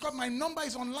wife, because my number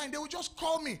is online. They will just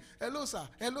call me. Hello, sir.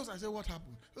 Hello, sir. I say, what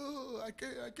happened? Oh, I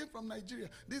came from Nigeria.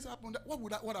 This happened.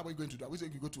 What are we going to do? Are we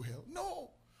saying you go to hell?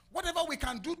 No. Whatever we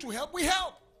can do to help, we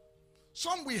help.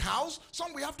 Some we house,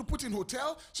 some we have to put in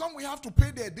hotel, some we have to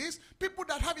pay their days. People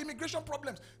that have immigration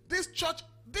problems. This church,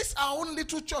 this our own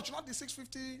little church, not the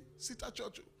 650-seater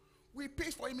church. We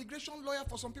pay for immigration lawyer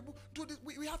for some people. Do this.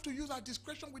 We have to use our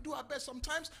discretion. We do our best.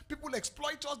 Sometimes people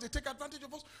exploit us. They take advantage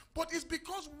of us. But it's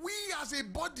because we as a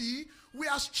body, we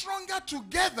are stronger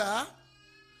together.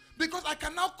 Because I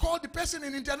can now call the person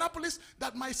in Indianapolis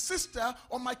that my sister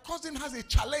or my cousin has a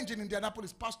challenge in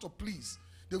Indianapolis. Pastor, please.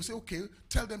 They will say, okay,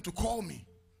 tell them to call me.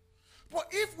 But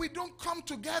if we don't come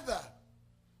together,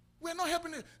 we're not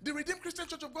helping it. The Redeemed Christian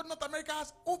Church of God North America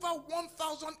has over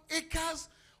 1,000 acres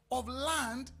of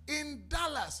land in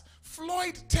Dallas,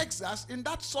 Floyd, Texas, in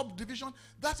that subdivision.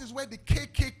 That is where the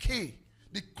KKK,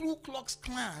 the Ku Klux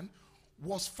Klan,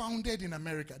 was founded in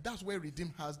America. That's where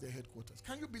Redeem has their headquarters.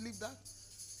 Can you believe that?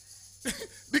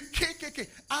 The KKK.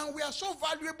 And we are so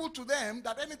valuable to them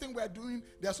that anything we are doing,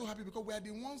 they are so happy because we are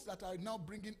the ones that are now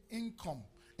bringing income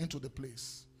into the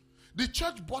place. The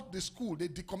church bought the school. They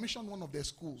decommissioned one of their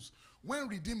schools. When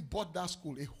Redeem bought that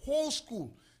school, a whole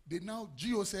school, they now,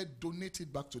 GO said, donate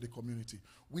it back to the community.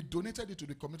 We donated it to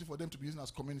the community for them to be used as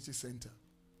community center.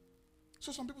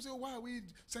 So some people say, why are we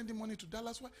sending money to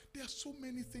Dallas? Why? There are so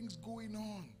many things going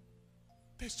on.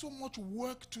 There's so much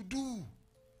work to do.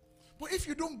 But if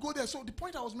you don't go there, so the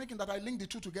point I was making that I linked the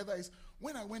two together is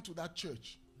when I went to that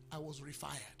church, I was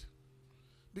refired.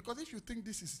 Because if you think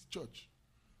this is church,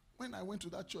 when I went to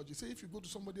that church, you say if you go to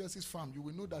somebody else's farm, you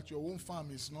will know that your own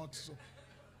farm is not so.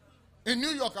 In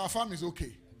New York, our farm is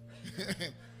okay.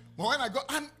 But when I got,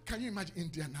 and can you imagine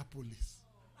Indianapolis?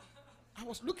 I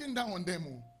was looking down on them.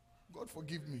 Oh, God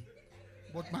forgive me.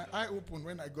 But my eye opened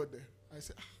when I got there. I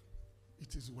said,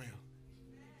 it is well.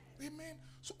 Amen.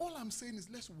 So all I'm saying is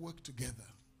let's work together.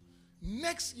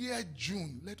 Next year,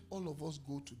 June, let all of us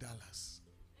go to Dallas.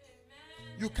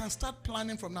 Amen. You can start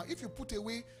planning from now. If you put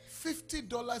away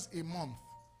 $50 a month,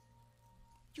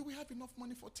 you will have enough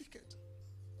money for ticket.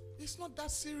 It's not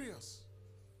that serious.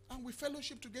 And we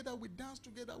fellowship together, we dance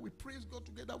together, we praise God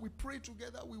together, we pray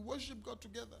together, we worship God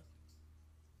together.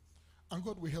 And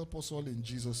God will help us all in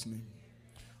Jesus' name.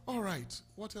 All right.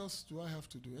 What else do I have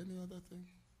to do? Any other thing?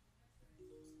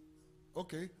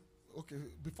 Okay.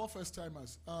 Before first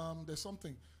timers, there's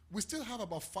something. We still have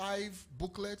about 5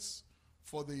 booklets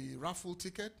for the raffle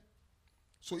ticket.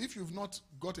 So if you've not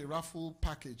got a raffle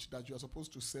package that you are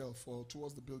supposed to sell for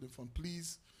towards the building fund,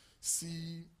 please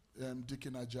see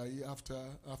Deacon Ajayi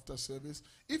after service.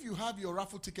 If you have your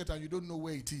raffle ticket and you don't know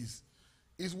where it is,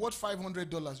 it's worth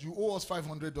 $500. You owe us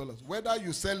 $500. Whether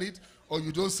you sell it or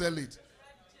you don't sell it,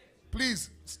 please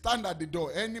stand at the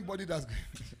door. Anybody that's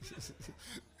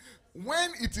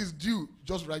when it is due,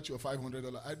 just write your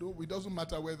 $500. It doesn't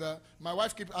matter whether my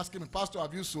wife keeps asking me, Pastor,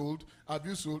 have you sold? Have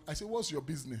you sold? I say, what's your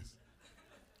business?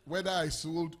 Whether I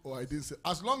sold or I didn't sell.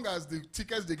 As long as the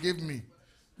tickets they gave me,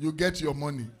 you get your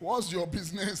money. What's your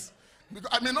business? Because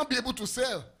I may not be able to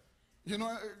sell.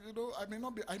 I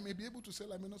may be able to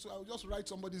sell, I may not. So I'll just write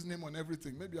somebody's name on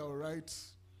everything. Maybe I'll write,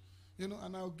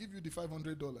 and I'll give you the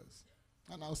 $500.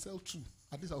 And I'll sell 2.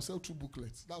 At least I'll sell 2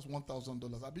 booklets. That's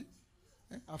 $1,000. Abi?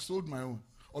 I've sold my own.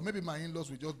 Or maybe my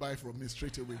in-laws will just buy from me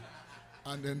straight away.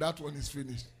 And then that one is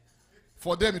finished.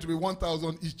 For them, it will be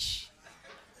 1,000 each.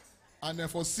 And then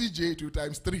for CJ, it will be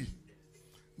times 3.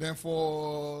 Then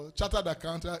for chartered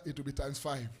accountant, it will be times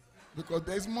 5. Because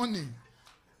there's money.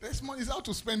 There's money. It's how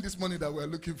to spend this money that we're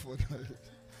looking for.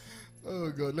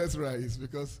 Oh, God, let's rise.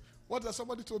 Because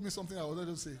somebody told me something I wanted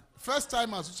to say. First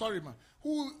timers, sorry, man.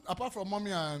 Who, apart from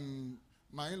mommy and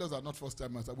my in-laws are not first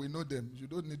timers. We know them. You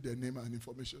don't need their name and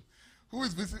information. Who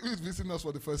is visiting us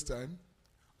for the first time?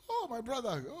 Oh, my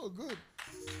brother. Oh, good.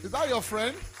 Is that your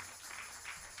friend?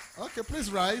 Okay, please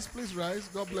rise. Please rise.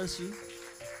 God bless you.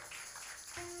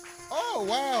 Oh,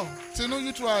 wow. Tinu,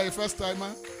 you two are a first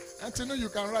timer. And Tinu, you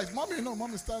can rise. Mommy, no,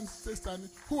 mommy, stay standing.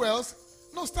 Who else?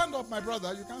 No, stand up, my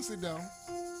brother. You can't sit down.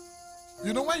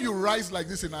 You know, when you rise like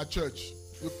this in our church,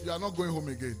 you are not going home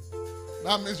again.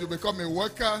 That means you become a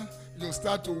worker. You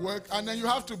start to work. And then you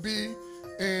have to be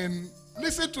in,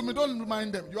 listen to me, don't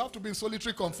mind them. You have to be in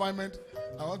solitary confinement.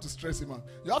 I want to stress him out.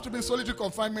 You have to be in solitary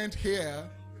confinement here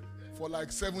for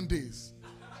like 7 days.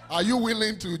 Are you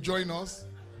willing to join us?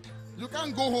 You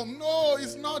can't go home. No,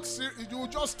 it's not serious. You will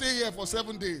just stay here for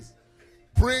 7 days.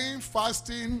 Praying,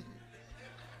 fasting.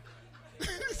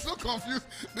 So confused.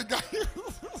 The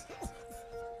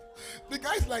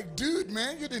guy's like, dude,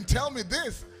 man, you didn't tell me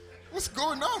this. What's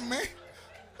going on, man?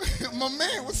 My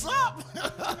man, what's up?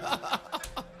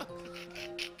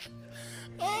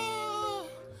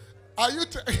 Are you?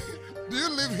 Do you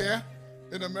live here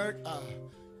in America?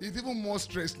 He's even more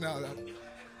stressed now. That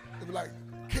they'll be like,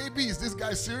 KB, is this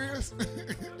guy serious?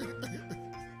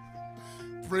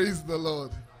 Praise the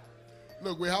Lord.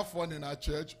 Look, we have fun in our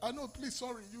church. I know, please,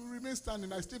 sorry, you remain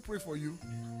standing. I still pray for you.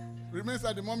 Remain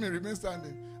standing, mommy, remain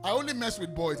standing. I only mess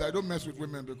with boys. I don't mess with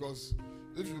women because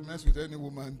if you mess with any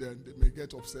woman, then they may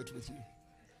get upset with you.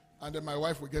 And then my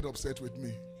wife will get upset with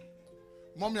me.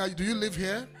 Mommy, do you live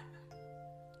here?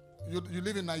 You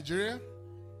live in Nigeria?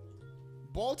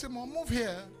 Baltimore, move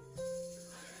here.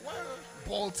 Why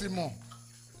Baltimore?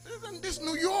 Isn't this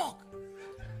New York?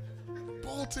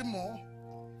 Baltimore.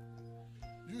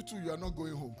 You two, you are not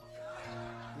going home.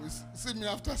 See me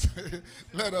after.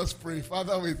 Let us pray.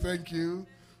 Father, we thank you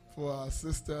for our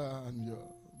sister and your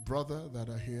brother that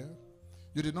are here.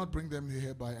 You did not bring them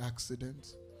here by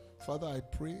accident. Father, I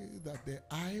pray that their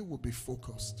eye will be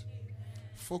focused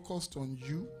on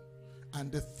you and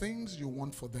the things you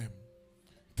want for them.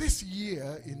 This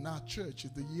year in our church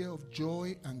is the year of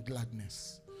joy and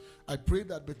gladness. I pray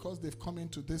that because they've come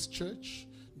into this church,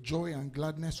 joy and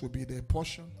gladness will be their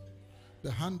portion.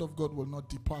 The hand of God will not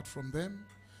depart from them.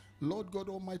 Lord God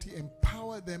Almighty,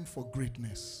 empower them for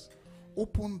greatness.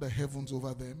 Open the heavens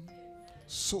over them.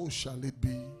 So shall it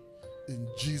be. In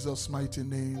Jesus' mighty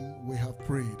name we have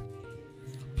prayed.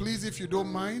 Please, if you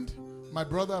don't mind, my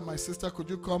brother and my sister, could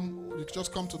you come? You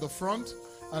just come to the front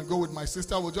and go with my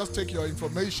sister. We'll just take your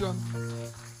information.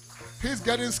 He's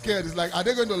getting scared. He's like, are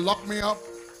they going to lock me up?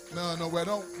 No, we're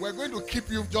not. We're going to keep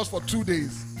you just for 2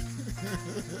 days.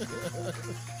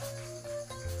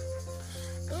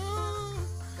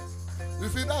 You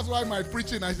see, that's why my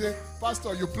preaching, I say,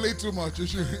 Pastor, you play too much. You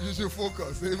should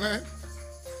focus. Amen.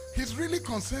 He's really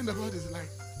concerned about it. He's like,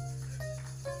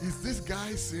 is this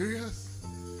guy serious?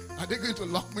 Are they going to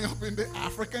lock me up in the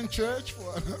African church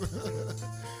for another?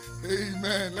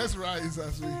 Amen. Let's rise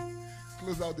as we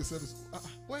close out the service.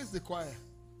 Where is the choir?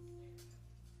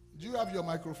 Do you have your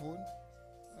microphone?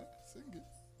 Sing it.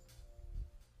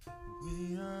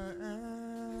 We are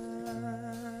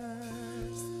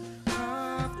asked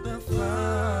of the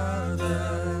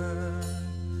Father.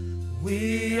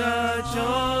 We are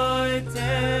joined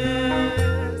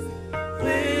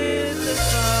with the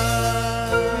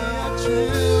Son. We are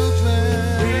children.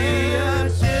 We are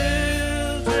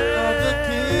children of the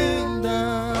kingdom.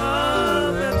 Of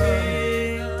the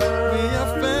kingdom. We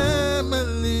are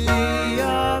family. We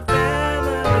are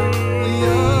family. We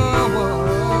are one.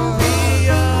 We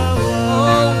are one.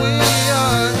 Oh, we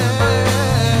are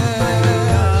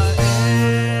heirs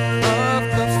of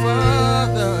the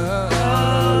Father.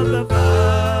 Of the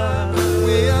Father.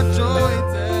 We are joined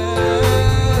with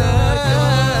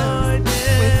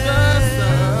the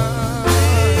Son.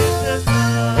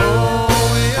 Oh,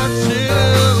 we are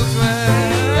children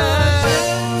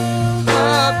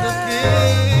of the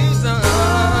kingdom.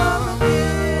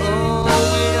 Oh,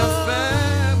 we are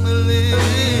family. We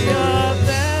are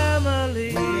family.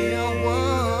 We are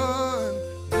one.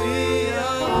 We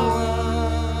are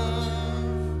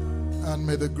one. And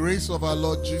may the grace of our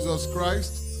Lord Jesus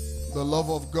Christ, the love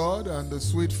of God, and the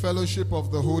sweet fellowship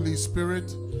of the Holy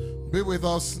Spirit be with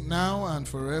us now and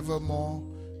forevermore.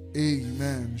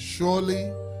 Amen.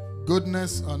 Surely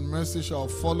goodness and mercy shall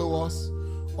follow us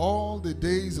all the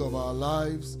days of our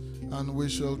lives, and we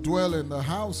shall dwell in the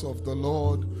house of the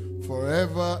Lord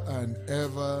forever and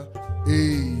ever.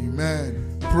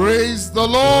 Amen. Praise the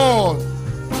Lord.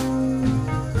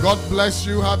 God bless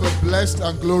you. Have a blessed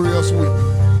and glorious week.